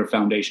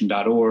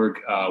pipehitterfoundation.org,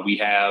 we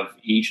have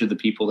each of the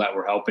people that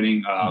we're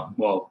helping.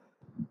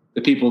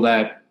 The people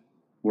that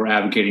we're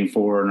advocating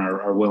for and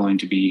are willing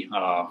to be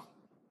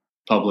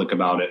public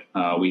about it.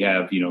 We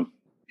have,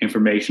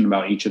 information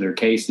about each of their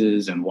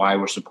cases and why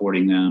we're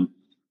supporting them.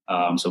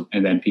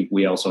 And then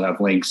we also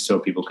have links so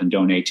people can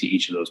donate to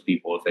each of those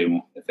people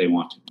if they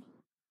want to.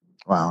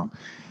 Wow.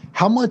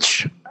 How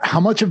much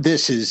of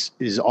this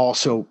is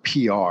also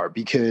PR?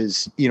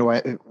 Because,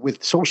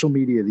 with social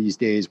media these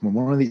days, when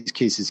one of these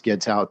cases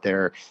gets out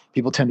there,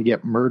 people tend to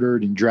get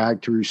murdered and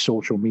dragged through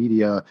social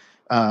media,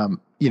 and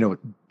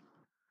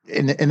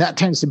that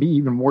tends to be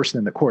even worse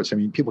than the courts. I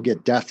mean, people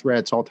get death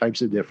threats, all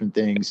types of different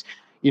things.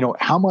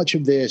 How much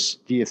of this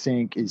do you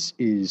think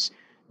is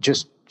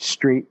just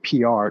straight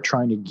PR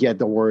trying to get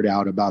the word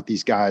out about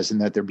these guys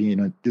and that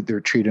they're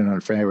treated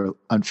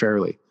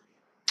unfairly?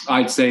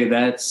 I'd say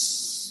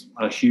that's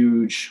a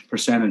huge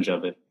percentage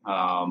of it.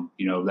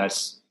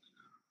 That's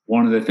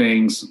one of the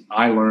things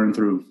I learned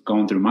through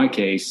going through my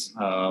case.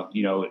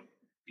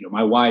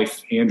 My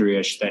wife, Andrea,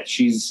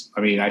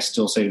 I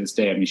still say to this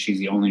day, she's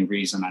the only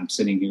reason I'm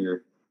sitting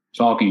here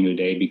talking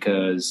today,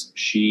 because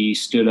she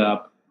stood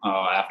up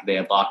after they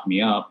had locked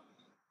me up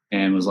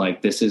and was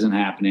like, this isn't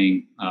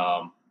happening.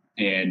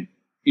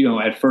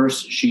 At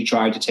first she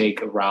tried to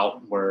take a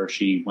route where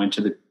she went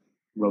to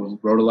wrote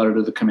a letter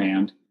to the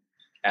command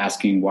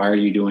asking, why are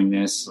you doing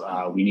this?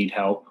 We need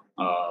help.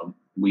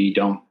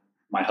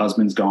 My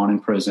husband's gone in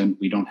prison.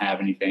 We don't have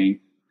anything.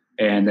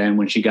 And then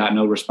when she got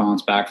no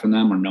response back from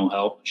them or no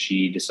help,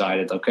 she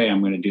decided, okay, I'm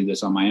going to do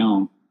this on my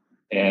own.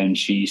 And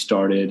she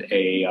started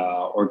a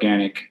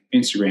organic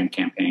Instagram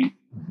campaign.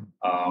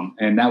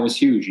 And that was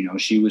huge.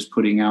 She was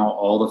putting out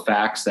all the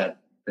facts that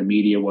the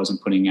media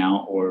wasn't putting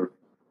out or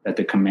that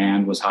the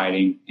command was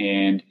hiding.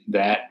 And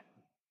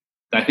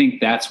I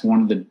think that's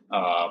one of the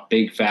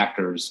big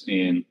factors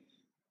in,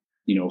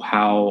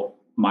 how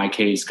my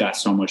case got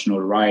so much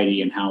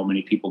notoriety and how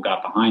many people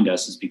got behind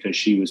us, is because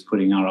she was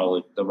putting out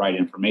all the right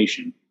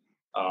information.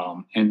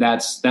 And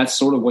that's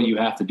sort of what you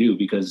have to do,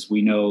 because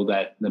we know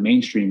that the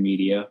mainstream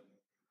media,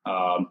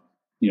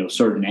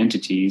 certain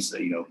entities,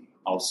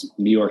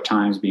 New York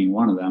Times being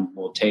one of them,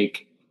 will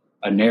take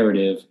a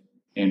narrative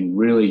and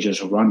really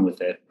just run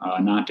with it,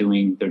 not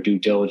doing their due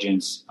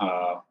diligence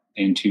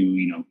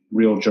into,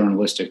 real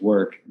journalistic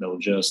work. They'll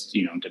just,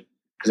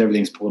 because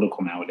everything's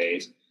political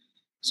nowadays.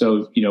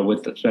 So,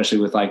 especially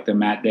with like the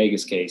Matt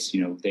Degas case,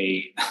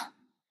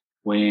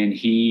 when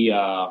he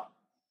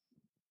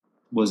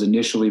was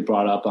initially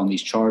brought up on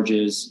these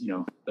charges,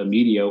 the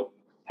media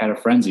had a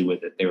frenzy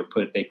with it.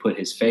 They put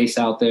his face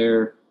out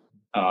there.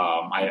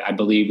 I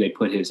believe they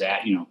put his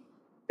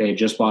they had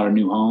just bought a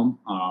new home.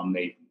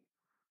 They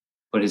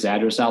put his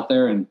address out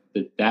there, and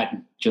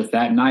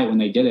that night when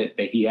they did it,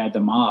 he had the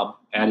mob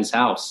at his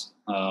house,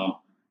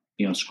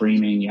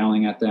 screaming,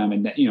 yelling at them.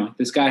 And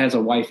this guy has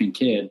a wife and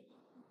kid.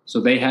 So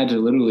they had to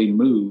literally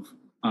move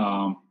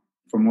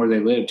from where they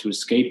lived to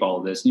escape all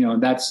of this,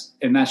 and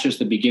that's just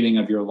the beginning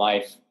of your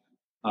life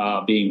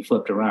being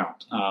flipped around.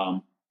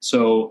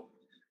 So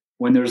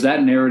when there's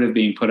that narrative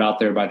being put out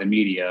there by the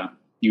media,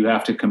 you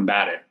have to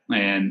combat it.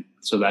 And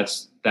so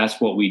that's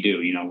what we do.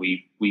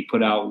 We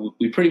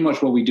pretty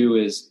much what we do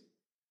is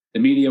the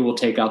media will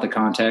take out the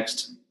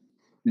context.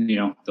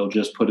 They'll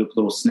just put up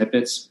little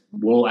snippets.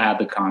 We'll add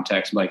the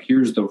context. Like,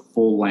 here's the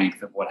full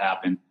length of what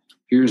happened.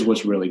 Here's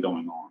what's really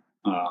going on.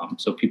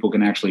 So people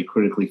can actually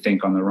critically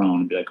think on their own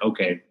and be like,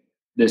 okay,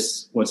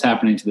 what's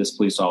happening to this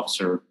police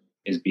officer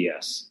is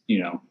BS,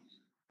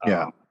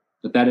 Yeah.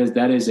 But that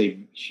is a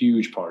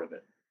huge part of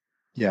it.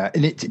 Yeah.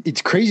 And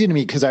it's crazy to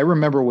me, because I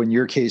remember when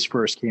your case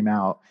first came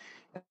out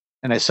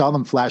and I saw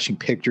them flashing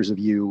pictures of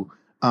you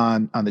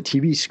on the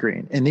TV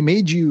screen, and they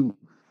made you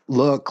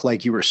look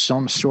like you were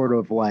some sort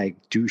of like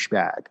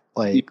douchebag,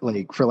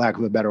 like for lack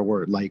of a better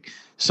word, like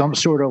some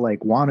sort of like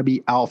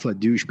wannabe alpha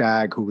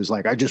douchebag who was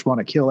like, I just want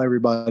to kill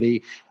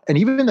everybody. And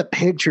even the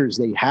pictures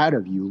they had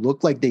of you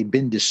looked like they'd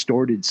been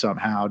distorted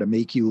somehow to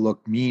make you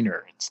look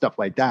meaner and stuff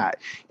like that.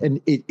 And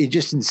it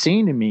just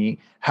insane to me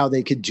how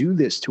they could do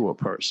this to a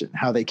person,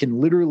 how they can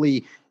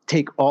literally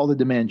take all the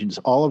dimensions,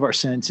 all of our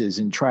senses,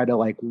 and try to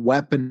like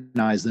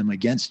weaponize them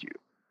against you.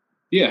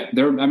 Yeah,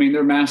 they're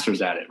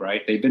masters at it,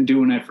 right? They've been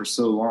doing it for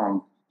so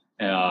long,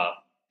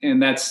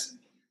 and that's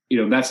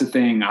the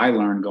thing I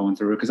learned going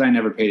through it, because I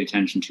never paid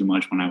attention too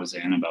much when I was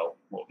in about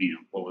what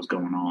was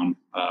going on.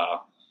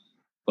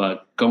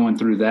 But going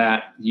through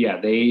that,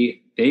 yeah, they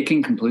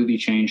can completely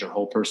change your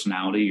whole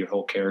personality, your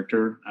whole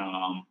character,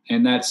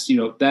 and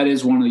that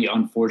is one of the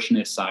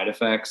unfortunate side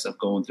effects of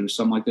going through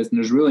something like this. And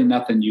there's really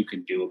nothing you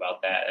can do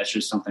about that. That's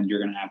just something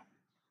you're gonna have.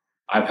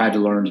 I've had to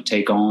learn to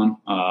take on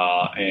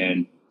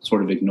and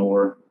sort of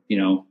ignore,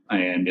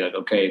 and be like,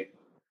 okay,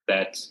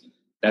 that's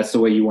the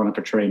way you want to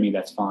portray me.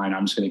 That's fine.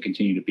 I'm just going to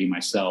continue to be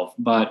myself.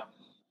 But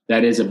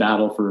that is a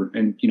battle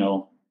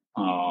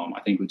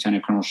I think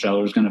Lieutenant Colonel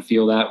Scheller is going to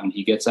feel that when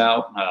he gets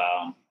out.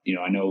 I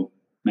know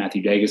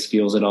Matthew Dagas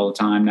feels it all the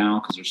time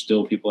now, because there's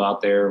still people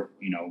out there,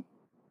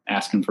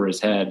 asking for his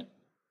head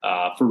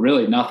for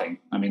really nothing.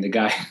 I mean, the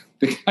guy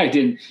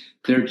didn't.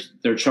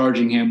 They're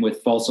charging him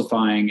with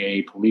falsifying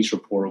a police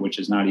report, which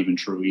is not even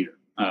true either.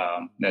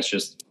 That's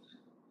just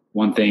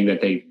one thing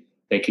that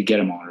they could get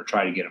him on, or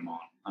try to get him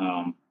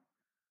on.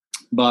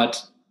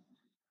 But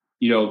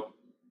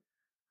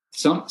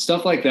some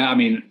stuff like that, I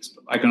mean,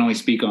 I can only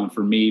speak on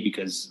for me,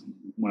 because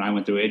when I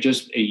went through it,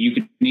 you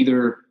could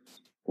either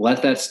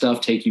let that stuff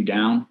take you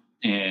down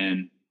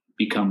and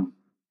become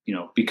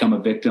a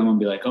victim and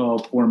be like, oh,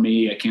 poor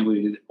me, I can't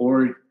believe it.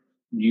 Or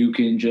you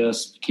can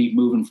just keep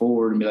moving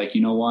forward and be like,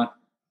 you know what?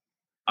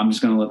 I'm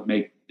just going to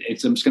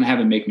have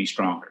it make me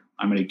stronger.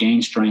 I'm going to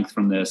gain strength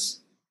from this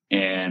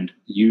and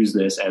use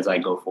this as I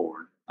go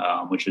forward,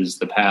 which is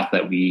the path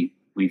that we've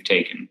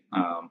taken.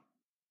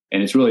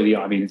 And it's really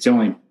it's the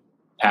only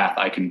path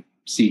I can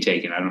see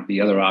taken.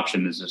 The other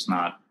option is just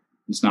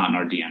it's not in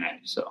our DNA.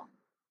 So.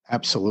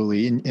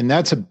 Absolutely. And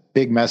that's a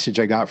big message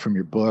I got from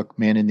your book,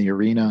 Man in the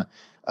Arena.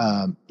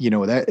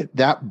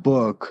 That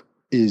book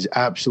is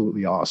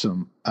absolutely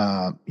awesome.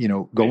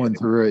 Going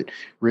through it,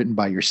 written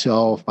by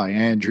yourself, by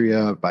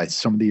Andrea, by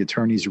some of the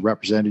attorneys who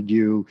represented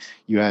you.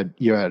 You had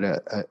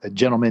a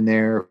gentleman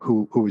there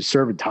who was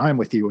serving time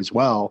with you as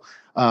well.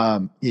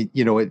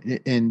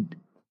 And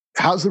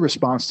how's the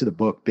response to the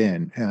book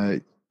been?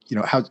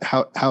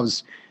 How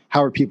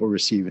are people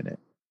receiving it?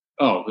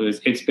 Oh,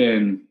 it's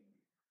been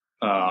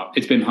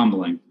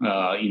humbling.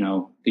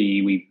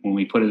 When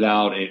we put it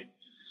out,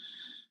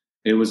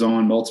 it was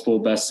on multiple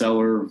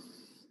bestseller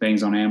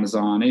things on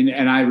Amazon,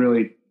 and I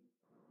really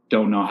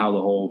don't know how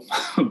the whole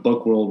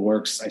book world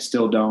works. I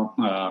still don't.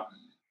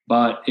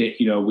 But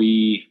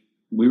we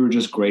were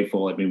just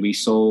grateful. I mean, we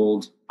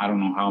sold, I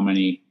don't know how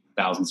many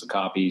thousands of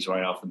copies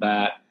right off the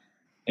bat,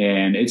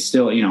 and it's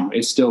still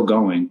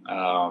going.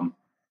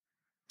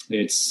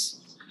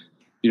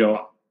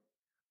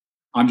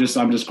 I'm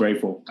just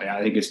grateful.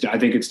 I think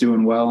it's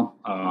doing well,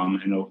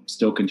 and it'll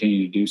still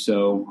continue to do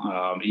so.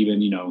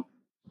 Even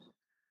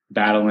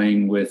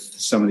battling with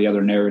some of the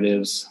other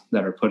narratives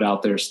that are put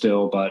out there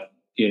still, but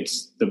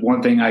it's the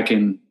one thing I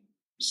can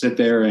sit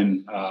there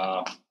and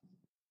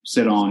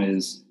sit on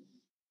is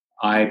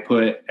I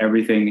put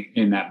everything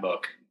in that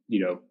book.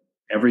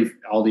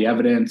 All the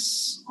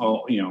evidence,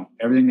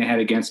 everything they had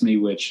against me.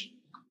 Which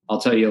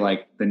I'll tell you,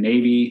 like the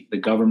Navy, the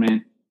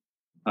government.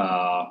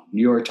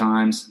 New York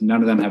Times, none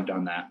of them have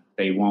done that.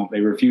 They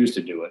refuse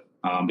to do it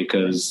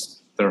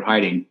because they're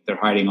hiding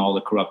all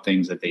the corrupt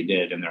things that they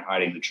did, and they're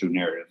hiding the true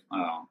narrative.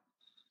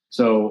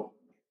 So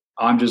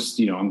I'm just,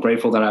 I'm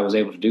grateful that I was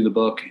able to do the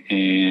book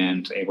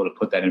and able to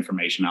put that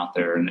information out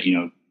there. And,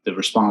 the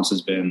response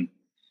it's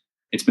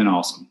been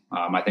awesome.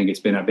 I think it's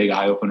been a big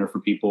eye opener for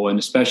people. And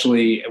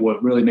especially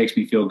what really makes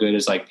me feel good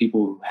is like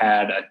people who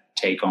had a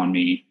take on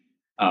me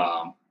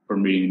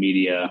from reading the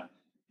media,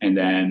 and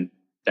then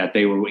that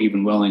they were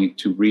even willing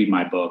to read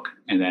my book,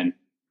 and then,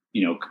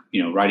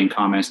 writing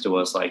comments to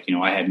us like,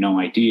 I had no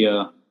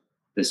idea,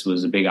 this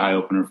was a big eye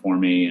opener for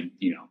me. And,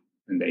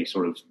 and they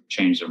sort of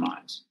changed their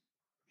minds.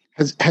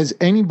 Has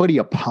anybody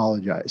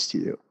apologized to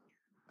you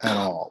at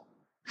all?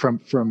 From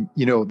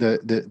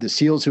the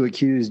SEALs who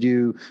accused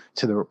you,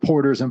 to the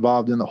reporters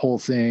involved in the whole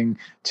thing,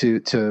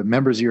 to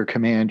members of your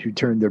command who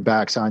turned their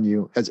backs on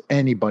you. Has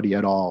anybody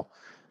at all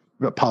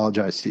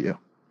apologized to you?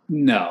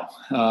 No.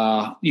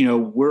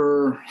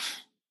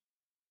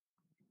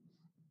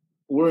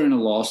 We're in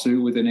a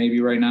lawsuit with the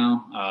Navy right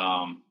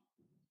now.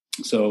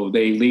 So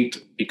they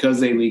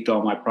leaked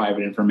all my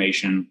private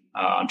information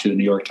to the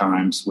New York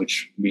Times,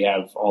 which we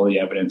have all the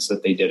evidence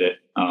that they did it.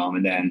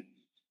 And then,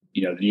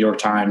 the New York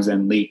Times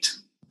then leaked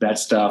that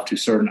stuff to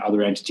certain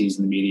other entities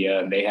in the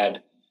media. And they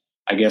had,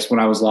 I guess when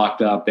I was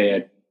locked up, they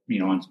had,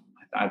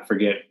 I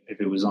forget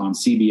if it was on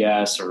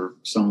CBS or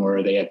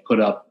somewhere, they had put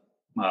up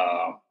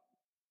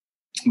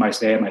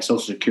they had my social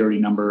security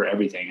number,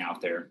 everything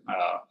out there.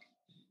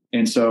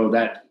 And so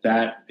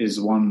that is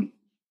one,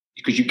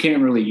 because you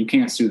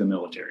can't sue the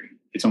military.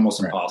 It's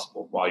almost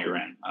impossible while you're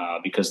in,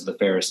 because of the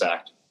Ferris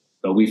Act.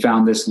 But we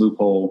found this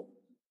loophole,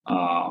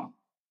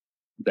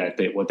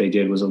 that what they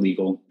did was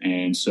illegal.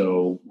 And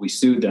so we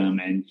sued them.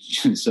 And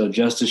so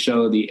just to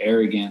show the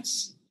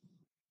arrogance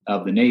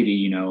of the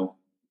Navy,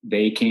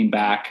 they came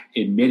back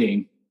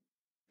admitting,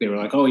 they were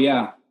like, oh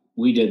yeah,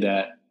 we did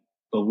that.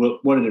 But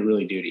what did it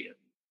really do to you?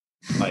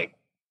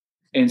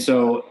 And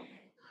so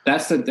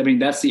that's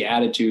the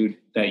attitude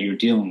that you're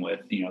dealing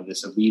with,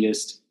 this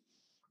elitist,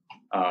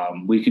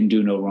 we can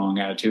do no wrong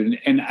attitude.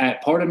 And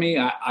part of me,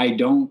 I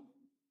don't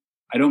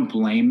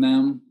blame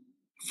them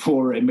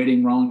for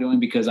admitting wrongdoing,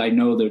 because I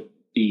know that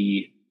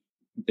the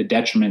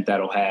detriment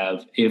that'll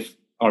have if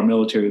our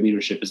military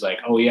leadership is like,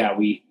 oh yeah,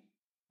 we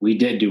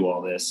did do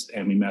all this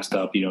and we messed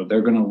up,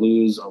 they're going to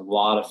lose a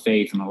lot of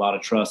faith and a lot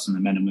of trust in the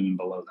men and women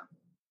below them.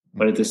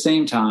 But at the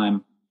same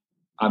time,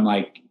 I'm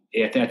like,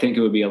 I think it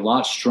would be a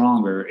lot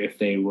stronger if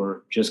they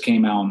just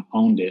came out and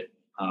owned it,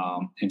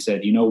 and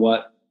said, you know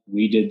what,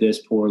 we did this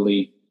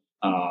poorly.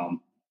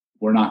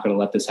 We're not going to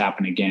let this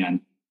happen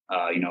again.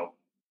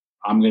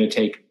 I'm going to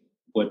take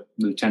what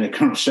Lieutenant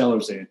Colonel Scheller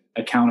said,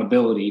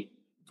 accountability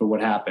for what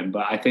happened.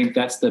 But I think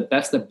that's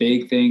the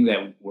big thing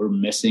that we're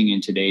missing in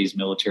today's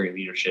military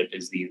leadership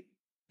is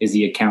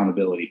the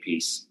accountability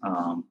piece,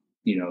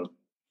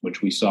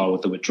 which we saw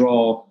with the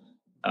withdrawal.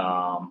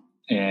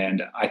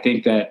 And I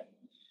think that,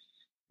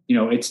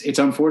 it's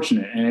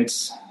unfortunate and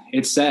it's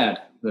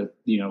sad that,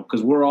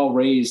 because we're all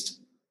raised,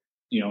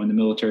 in the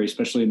military,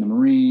 especially in the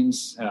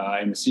Marines,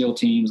 and the SEAL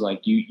teams,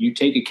 like you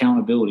take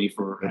accountability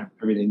for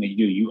everything that you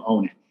do. You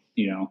own it,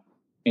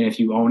 and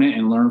if you own it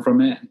and learn from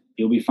it,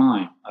 you'll be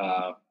fine.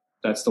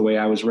 That's the way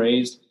I was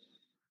raised.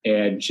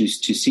 And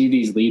just to see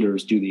these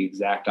leaders do the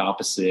exact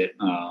opposite,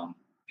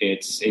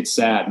 it's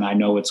sad. And I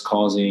know it's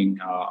causing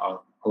a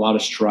lot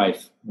of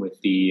strife with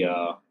the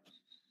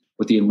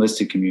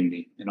enlisted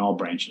community in all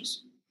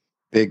branches.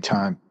 Big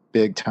time.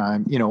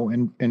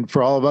 And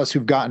for all of us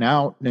who've gotten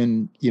out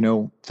and,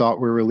 thought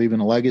we were leaving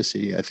a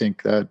legacy, I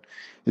think that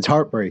it's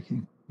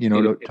heartbreaking,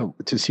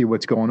 to see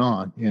what's going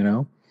on,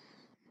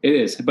 It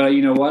is. But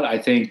you know what? I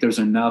think there's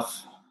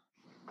enough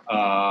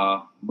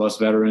of us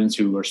veterans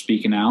who are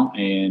speaking out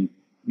and,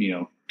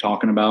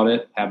 talking about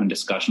it, having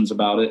discussions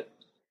about it.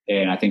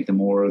 And I think the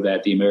more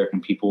that the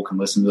American people can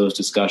listen to those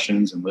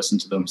discussions and listen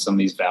to some of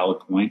these valid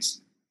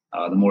points,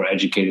 the more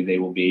educated they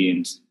will be.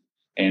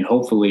 And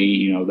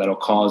hopefully, that'll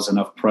cause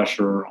enough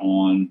pressure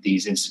on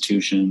these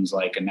institutions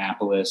like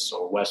Annapolis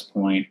or West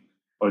Point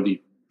or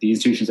the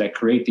institutions that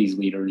create these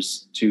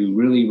leaders to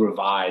really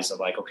revise of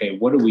like, okay,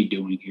 what are we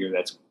doing here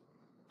that's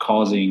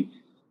causing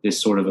this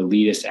sort of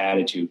elitist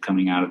attitude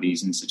coming out of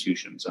these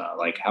institutions?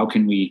 Like, how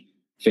can we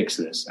fix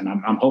this? And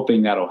I'm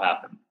hoping that'll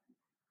happen.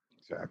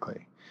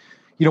 Exactly.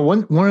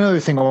 One other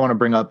thing I want to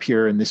bring up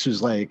here, and this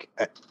is like,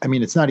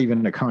 it's not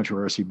even a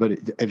controversy, but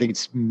I think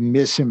it's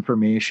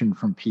misinformation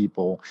from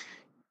people.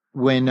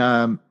 When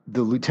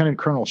the Lieutenant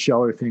Colonel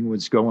Scheller thing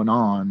was going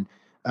on,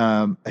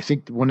 I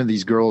think one of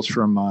these girls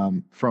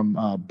from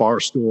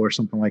Barstool or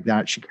something like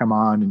that, she come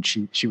on and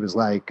she was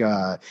like,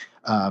 I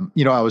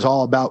was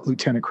all about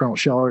Lieutenant Colonel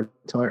Scheller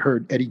until I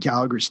heard Eddie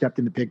Gallagher stepped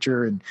in the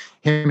picture and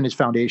him and his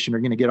foundation are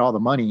going to get all the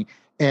money.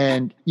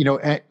 And,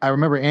 I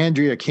remember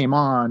Andrea came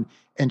on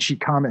and she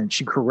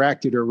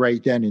corrected her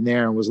right then and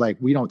there and was like,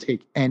 we don't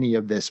take any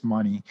of this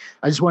money.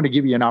 I just want to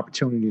give you an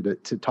opportunity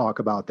to talk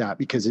about that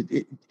because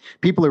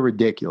people are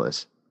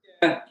ridiculous.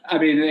 Yeah,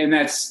 and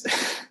that's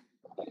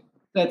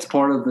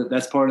part of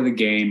the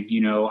game.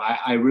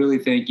 I really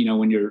think,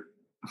 when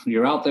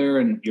you're out there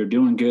and you're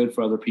doing good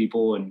for other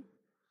people and,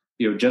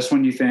 just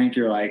when you think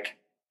you're like,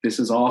 this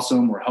is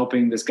awesome, we're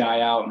helping this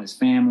guy out and his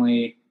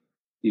family,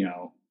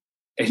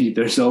 and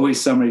there's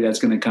always somebody that's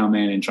going to come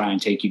in and try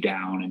and take you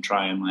down and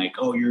try and like,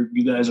 oh,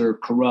 you guys are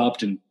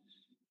corrupt and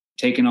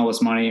taking all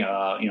this money.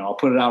 I'll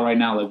put it out right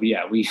now. Like,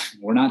 yeah,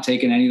 we're not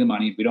taking any of the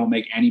money. We don't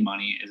make any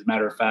money. As a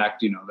matter of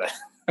fact,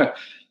 that,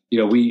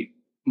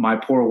 my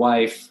poor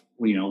wife,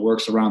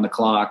 works around the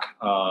clock,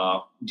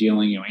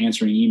 dealing,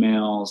 answering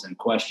emails and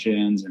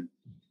questions. And,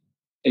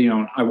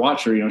 I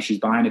watch her, she's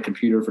behind a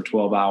computer for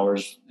 12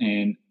 hours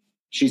and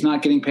she's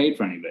not getting paid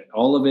for any of it.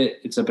 All of it,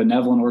 it's a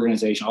benevolent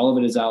organization. All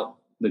of it is out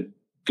the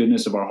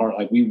goodness of our heart.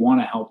 Like, we want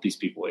to help these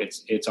people.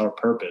 It's our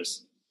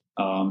purpose.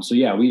 So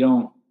yeah, we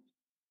don't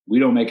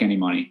make any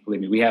money.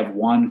 Believe me, we have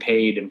one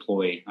paid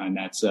employee and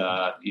that's,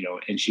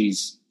 and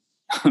she's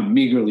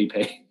meagerly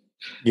paid.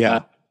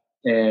 Yeah.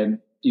 And,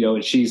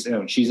 she's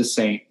a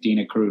saint,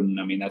 Dina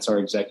Cruden. That's our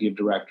executive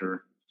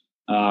director.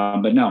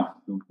 But no,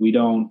 we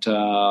don't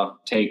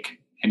take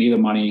any of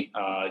the money.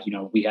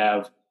 We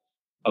have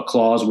a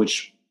clause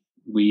which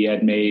we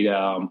had made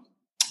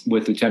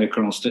with Lieutenant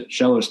Colonel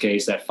Scheller's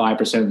case that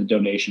 5% of the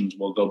donations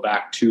will go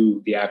back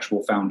to the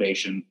actual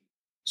foundation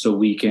so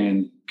we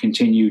can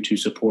continue to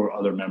support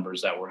other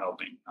members that we're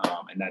helping.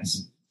 And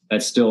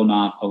that's still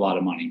not a lot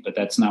of money, but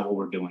that's not what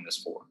we're doing this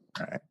for.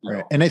 Right.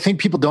 Right. And I think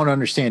people don't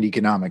understand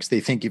economics. They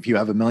think if you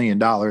have $1 million,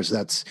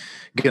 that's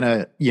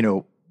gonna,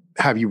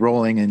 have you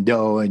rolling in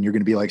dough and you're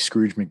gonna be like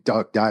Scrooge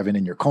McDuck diving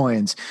in your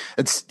coins.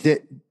 It's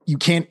that you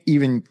can't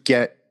even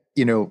get,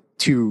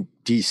 3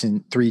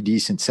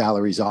 decent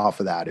salaries off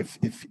of that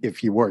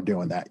if you were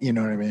doing that. You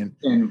know what I mean?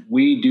 And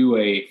we do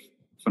a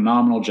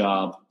phenomenal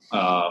job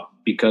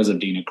because of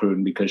Dina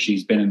Cruden, because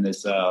she's been in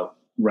this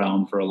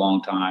realm for a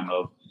long time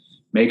of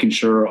making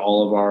sure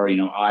all of our,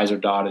 I's are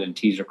dotted and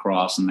T's are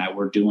crossed, and that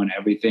we're doing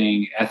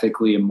everything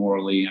ethically and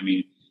morally. I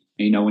mean,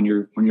 when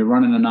you're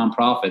running a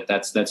nonprofit,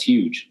 that's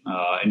huge.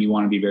 And you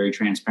want to be very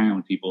transparent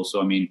with people.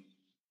 So, I mean,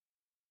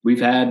 we've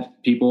had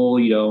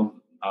people,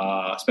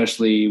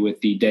 especially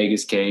with the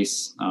Degas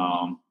case,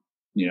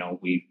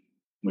 we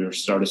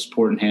started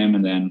supporting him,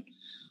 and then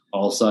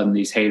all of a sudden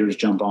these haters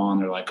jump on.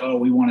 They're like, oh,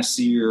 we want to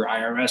see your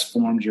IRS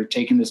forms. You're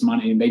taking this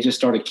money. And they just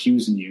start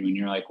accusing you. And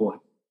you're like,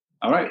 well,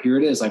 all right, here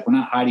it is. Like, we're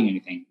not hiding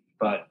anything.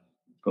 But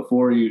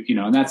before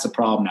and that's the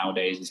problem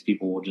nowadays, is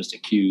people will just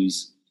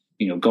accuse,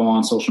 go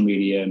on social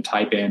media and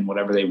type in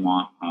whatever they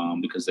want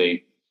because they're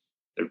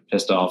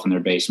pissed off in their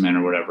basement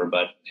or whatever.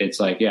 But it's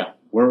like, yeah,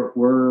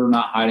 we're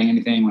not hiding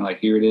anything. We're like,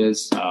 here it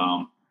is.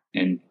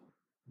 And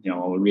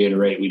I'll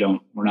reiterate,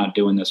 we're not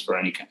doing this for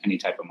any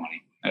type of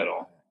money at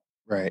all.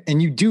 Right.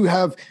 And you do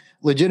have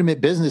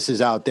legitimate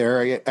businesses out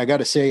there. I got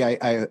to say,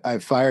 I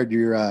fired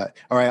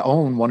I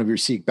own one of your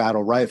Sikh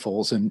battle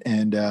rifles, and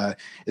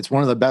it's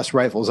one of the best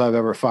rifles I've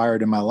ever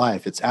fired in my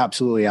life. It's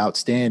absolutely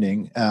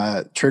outstanding.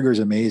 Trigger's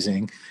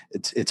amazing.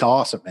 It's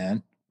awesome,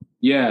 man.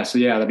 Yeah. So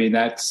yeah, I mean,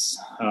 that's,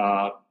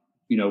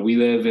 we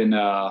live in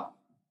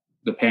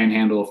the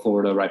panhandle of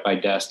Florida, right by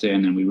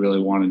Destin, and we really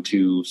wanted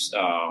to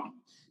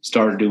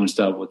start doing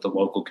stuff with the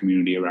local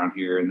community around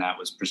here. And that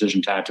was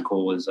Precision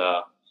Tactical was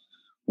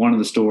one of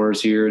the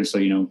stores here. And so,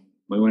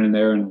 we went in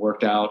there and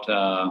worked out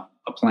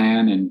a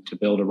plan and to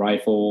build a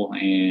rifle.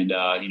 And,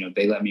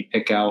 they let me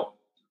pick out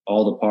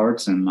all the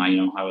parts. And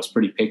I was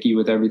pretty picky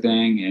with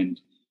everything. And,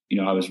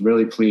 I was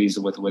really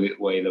pleased with the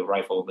way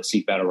the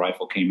Sikh battle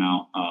rifle came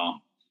out.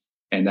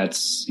 And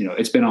that's,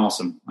 it's been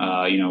awesome.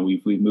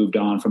 We've moved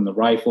on from the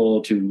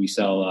rifle to we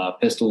sell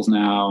pistols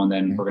now. And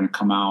then we're going to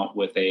come out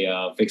with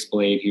a fixed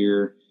blade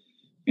here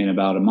in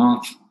about a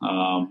month.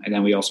 And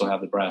then we also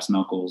have the brass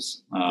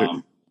knuckles.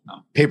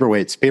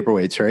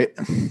 Paperweights, right?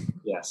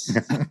 Yes.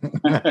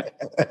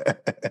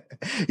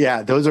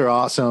 Yeah, those are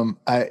awesome.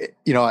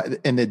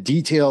 And the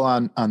detail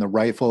on the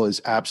rifle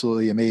is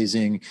absolutely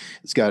amazing.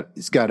 It's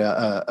got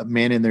a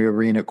man in the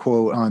arena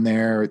quote on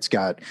there. It's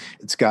got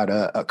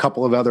a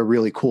couple of other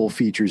really cool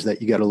features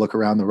that you got to look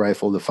around the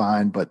rifle to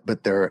find,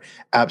 but they're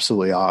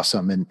absolutely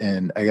awesome.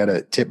 And I got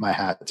to tip my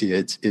hat to you.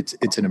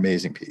 It's an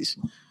amazing piece.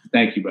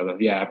 Thank you, brother.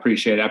 Yeah, I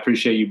appreciate it. I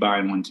appreciate you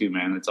buying one too,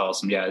 man. That's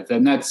awesome. Yeah.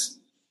 And that's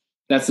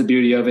the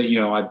beauty of it.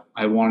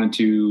 I wanted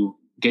to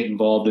get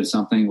involved in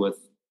something with,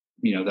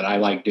 that I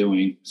like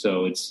doing.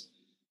 So it's,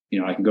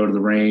 I can go to the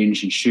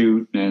range and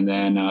shoot, and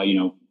then,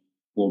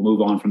 we'll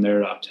move on from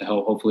there up to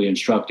hopefully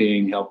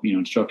instructing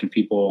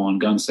people on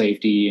gun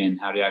safety and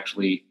how to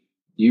actually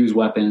use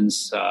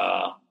weapons,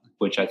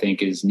 which I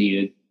think is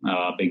needed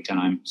big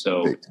time.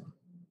 So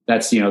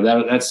that's,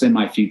 that's in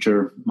my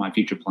future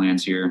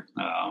plans here.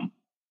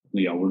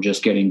 We're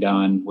just getting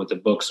done with the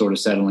book sort of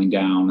settling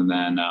down, and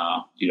then,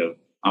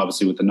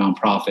 obviously with the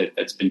nonprofit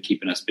that's been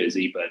keeping us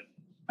busy, but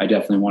I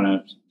definitely want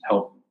to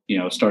help,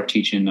 start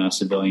teaching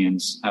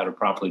civilians how to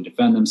properly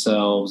defend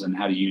themselves and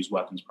how to use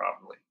weapons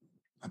properly.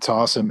 That's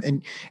awesome.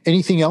 And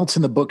anything else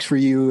in the books for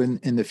you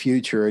in the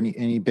future?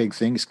 Any big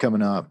things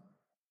coming up?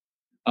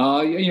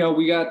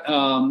 We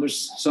got,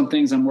 there's some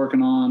things I'm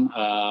working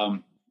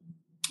on.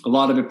 A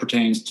lot of it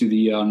pertains to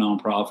the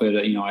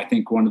nonprofit. I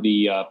think one of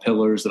the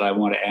pillars that I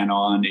want to end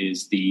on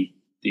is the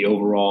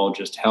overall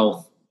just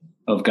health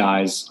of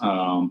guys,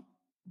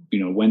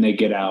 when they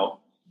get out.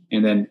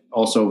 And then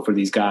also for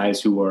these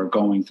guys who are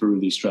going through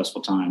these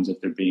stressful times,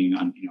 if they're being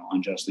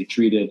unjustly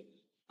treated.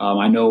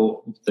 I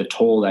know the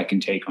toll that can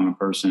take on a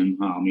person,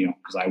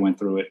 because I went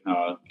through it.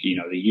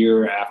 The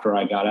year after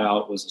I got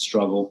out was a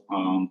struggle,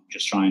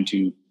 just trying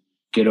to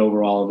get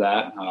over all of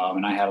that.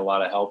 And I had a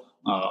lot of help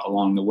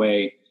along the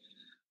way.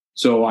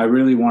 So I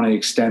really want to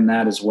extend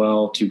that as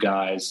well to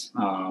guys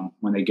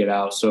when they get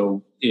out.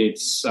 So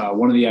it's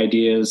one of the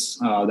ideas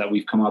that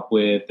we've come up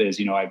with is,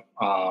 I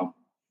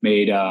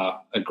made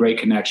a great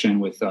connection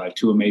with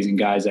two amazing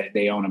guys that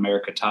they own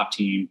America Top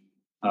Team,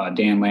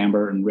 Dan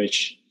Lambert and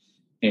Rich.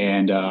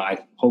 And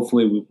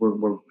hopefully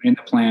we're in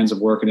the plans of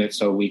working it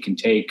so we can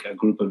take a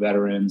group of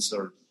veterans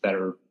that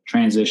are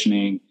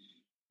transitioning,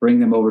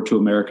 bring them over to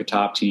America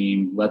Top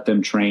Team, let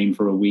them train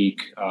for a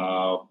week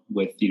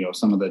with,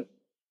 some of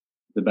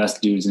the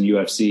best dudes in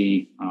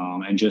UFC,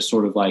 and just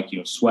sort of like,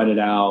 sweat it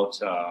out.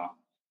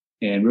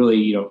 And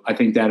really, I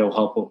think that'll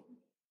help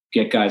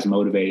get guys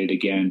motivated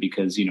again,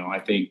 because, I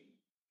think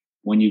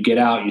when you get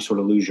out, you sort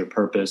of lose your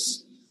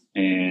purpose,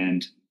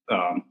 and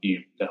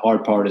the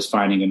hard part is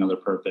finding another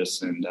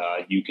purpose. And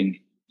you can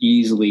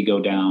easily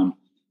go down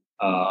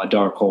a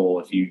dark hole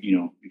if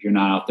you're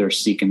not out there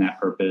seeking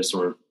that purpose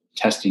or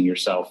testing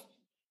yourself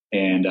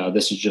And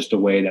this is just a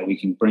way that we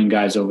can bring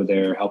guys over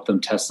there, help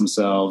them test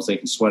themselves. They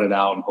can sweat it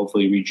out and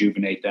hopefully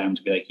rejuvenate them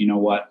to be like, you know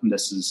what,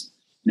 this is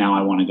now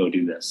I want to go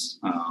do this.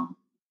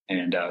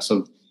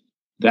 So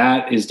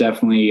that is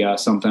definitely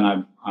something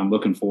I'm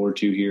looking forward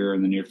to here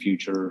in the near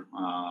future.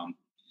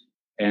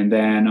 And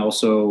then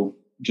also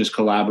just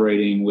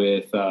collaborating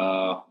with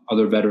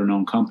other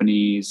veteran-owned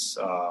companies.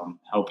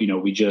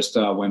 We just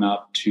went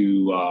up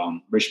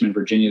to Richmond,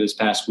 Virginia this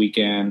past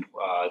weekend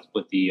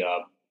with the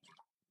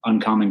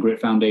Uncommon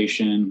Grit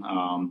Foundation.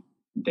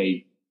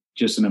 They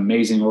just an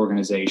amazing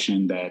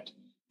organization that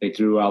they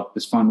threw out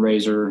this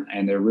fundraiser,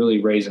 and they're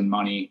really raising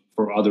money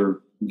for other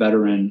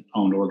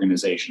veteran-owned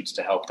organizations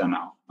to help them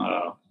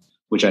out,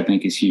 which I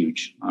think is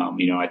huge.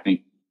 I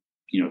think,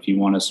 if you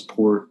want to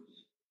support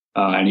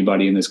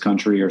anybody in this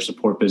country or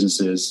support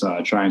businesses,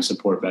 try and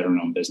support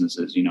veteran-owned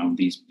businesses.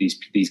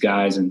 These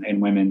guys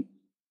and women,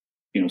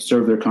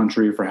 serve their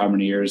country for how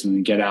many years and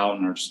then get out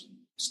and are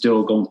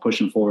still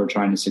pushing forward,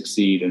 trying to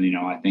succeed. And,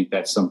 I think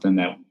that's something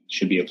that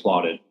should be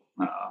applauded.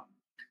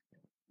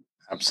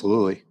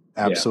 Absolutely.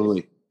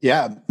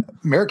 Yeah.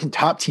 American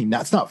Top Team,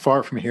 that's not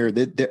far from here.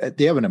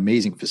 They have an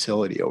amazing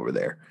facility over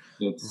there.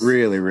 It's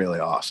really, really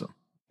awesome.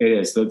 It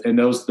is. And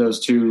those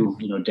two,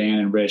 Dan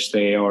and Rich,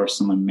 they are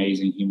some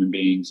amazing human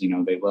beings.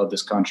 They love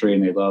this country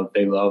and they love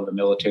the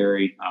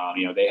military.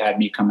 They had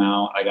me come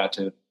out. I got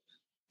to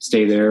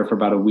stay there for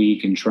about a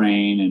week and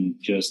train, and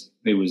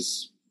it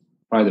was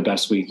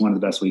probably one of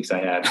the best weeks I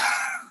had.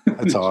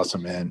 That's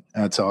awesome, man.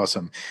 That's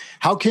awesome.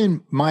 How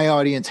can my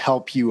audience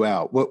help you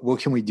out? What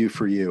can we do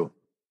for you?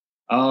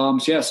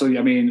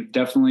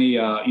 Definitely,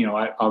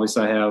 I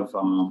obviously have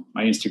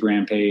my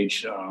Instagram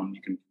page.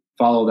 You can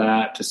follow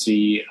that to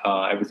see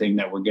everything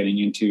that we're getting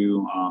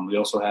into. We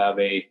also have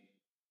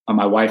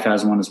my wife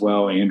has one as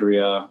well,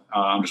 Andrea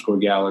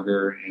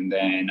 _Gallagher. And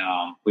then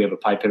we have a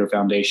Pipe Hitter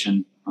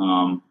Foundation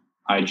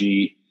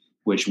IG,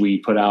 which we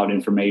put out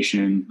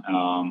information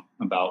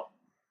about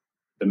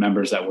the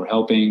members that we're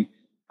helping.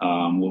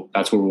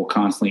 That's where we'll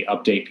constantly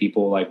update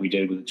people, like we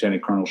did with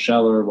Lieutenant Colonel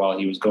Scheller while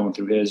he was going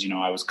through his.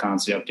 I was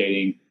constantly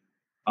updating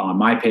on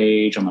my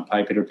page, on the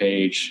Pipe Hitter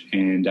page,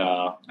 and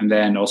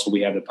then also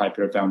we have the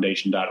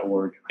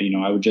pipehitterfoundation.org.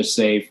 I would just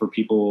say for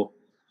people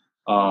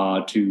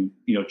to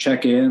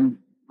check in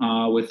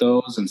with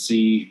those and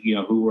see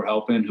who we're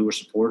helping, who we're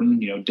supporting.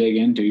 Dig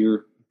in, do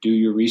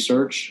your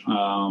research,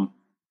 and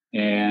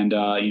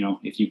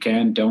if you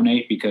can,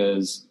 donate,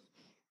 because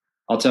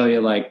I'll tell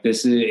you,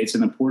 it's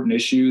an important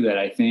issue that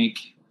I think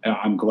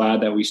I'm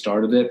glad that we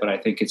started it, but I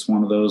think it's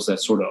one of those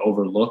that's sort of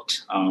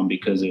overlooked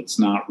because it's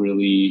not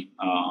really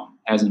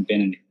hasn't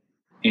been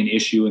an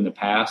issue in the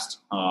past,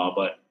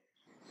 but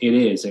it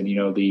is. And,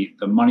 the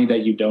money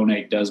that you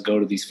donate does go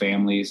to these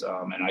families.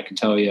 And I can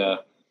tell you,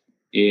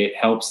 it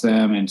helps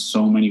them in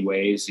so many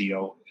ways,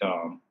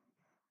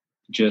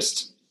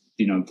 just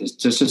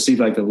to see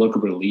the look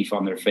of relief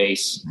on their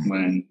face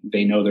when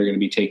they know they're going to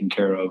be taken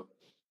care of.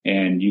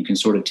 And you can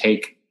sort of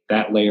take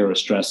that layer of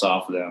stress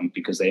off of them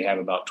because they have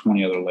about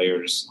 20 other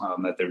layers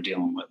that they're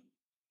dealing with.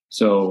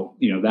 So,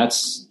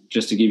 that's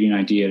just to give you an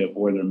idea of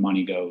where their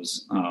money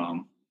goes.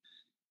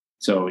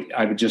 So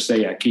I would just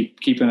say,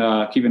 keep an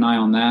eye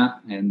on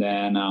that. And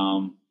then,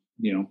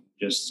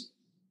 just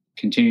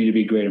continue to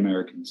be great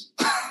Americans.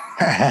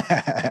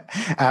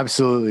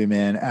 Absolutely,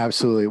 man.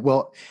 Absolutely.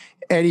 Well,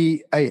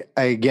 Eddie, I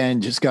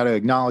again just got to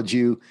acknowledge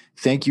you.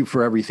 Thank you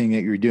for everything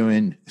that you're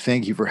doing.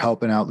 Thank you for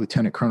helping out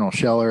Lieutenant Colonel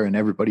Scheller and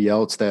everybody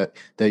else that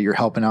you're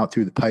helping out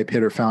through the Pipe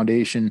Hitter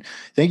Foundation.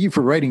 Thank you for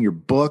writing your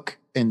book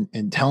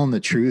and telling the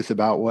truth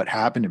about what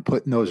happened and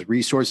putting those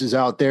resources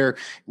out there,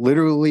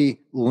 literally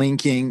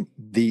linking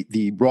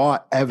the raw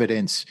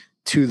evidence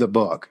to the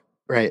book,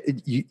 right?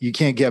 You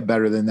can't get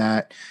better than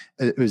that.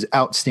 It was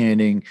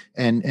outstanding.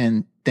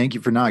 And thank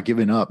you for not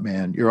giving up,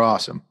 man. You're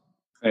awesome.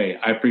 Hey,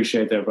 I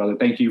appreciate that, brother.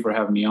 Thank you for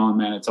having me on,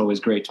 man. It's always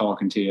great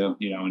talking to you,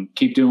 and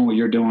keep doing what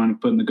you're doing,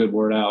 putting the good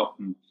word out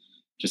and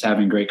just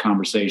having great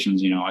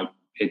conversations.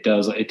 It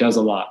does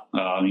a lot.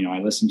 I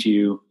listen to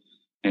you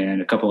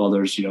and a couple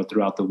others,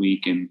 throughout the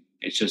week. And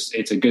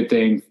it's a good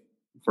thing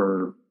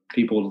for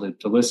people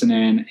to listen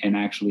in and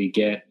actually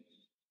get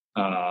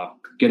a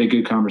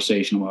good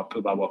conversation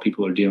about what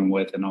people are dealing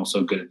with, and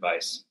also good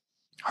advice.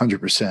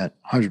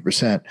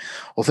 100%.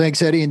 Well,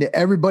 thanks, Eddie. And to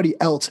everybody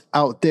else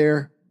out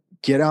there,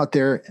 get out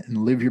there and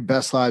live your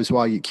best lives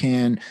while you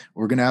can.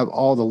 We're going to have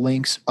all the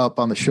links up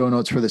on the show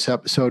notes for this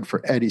episode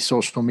for Eddie's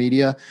social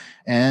media,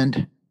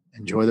 and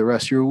enjoy the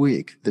rest of your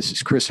week. This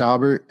is Chris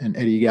Albert and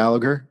Eddie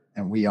Gallagher,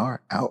 and we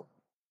are out.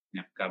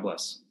 Yeah. God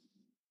bless.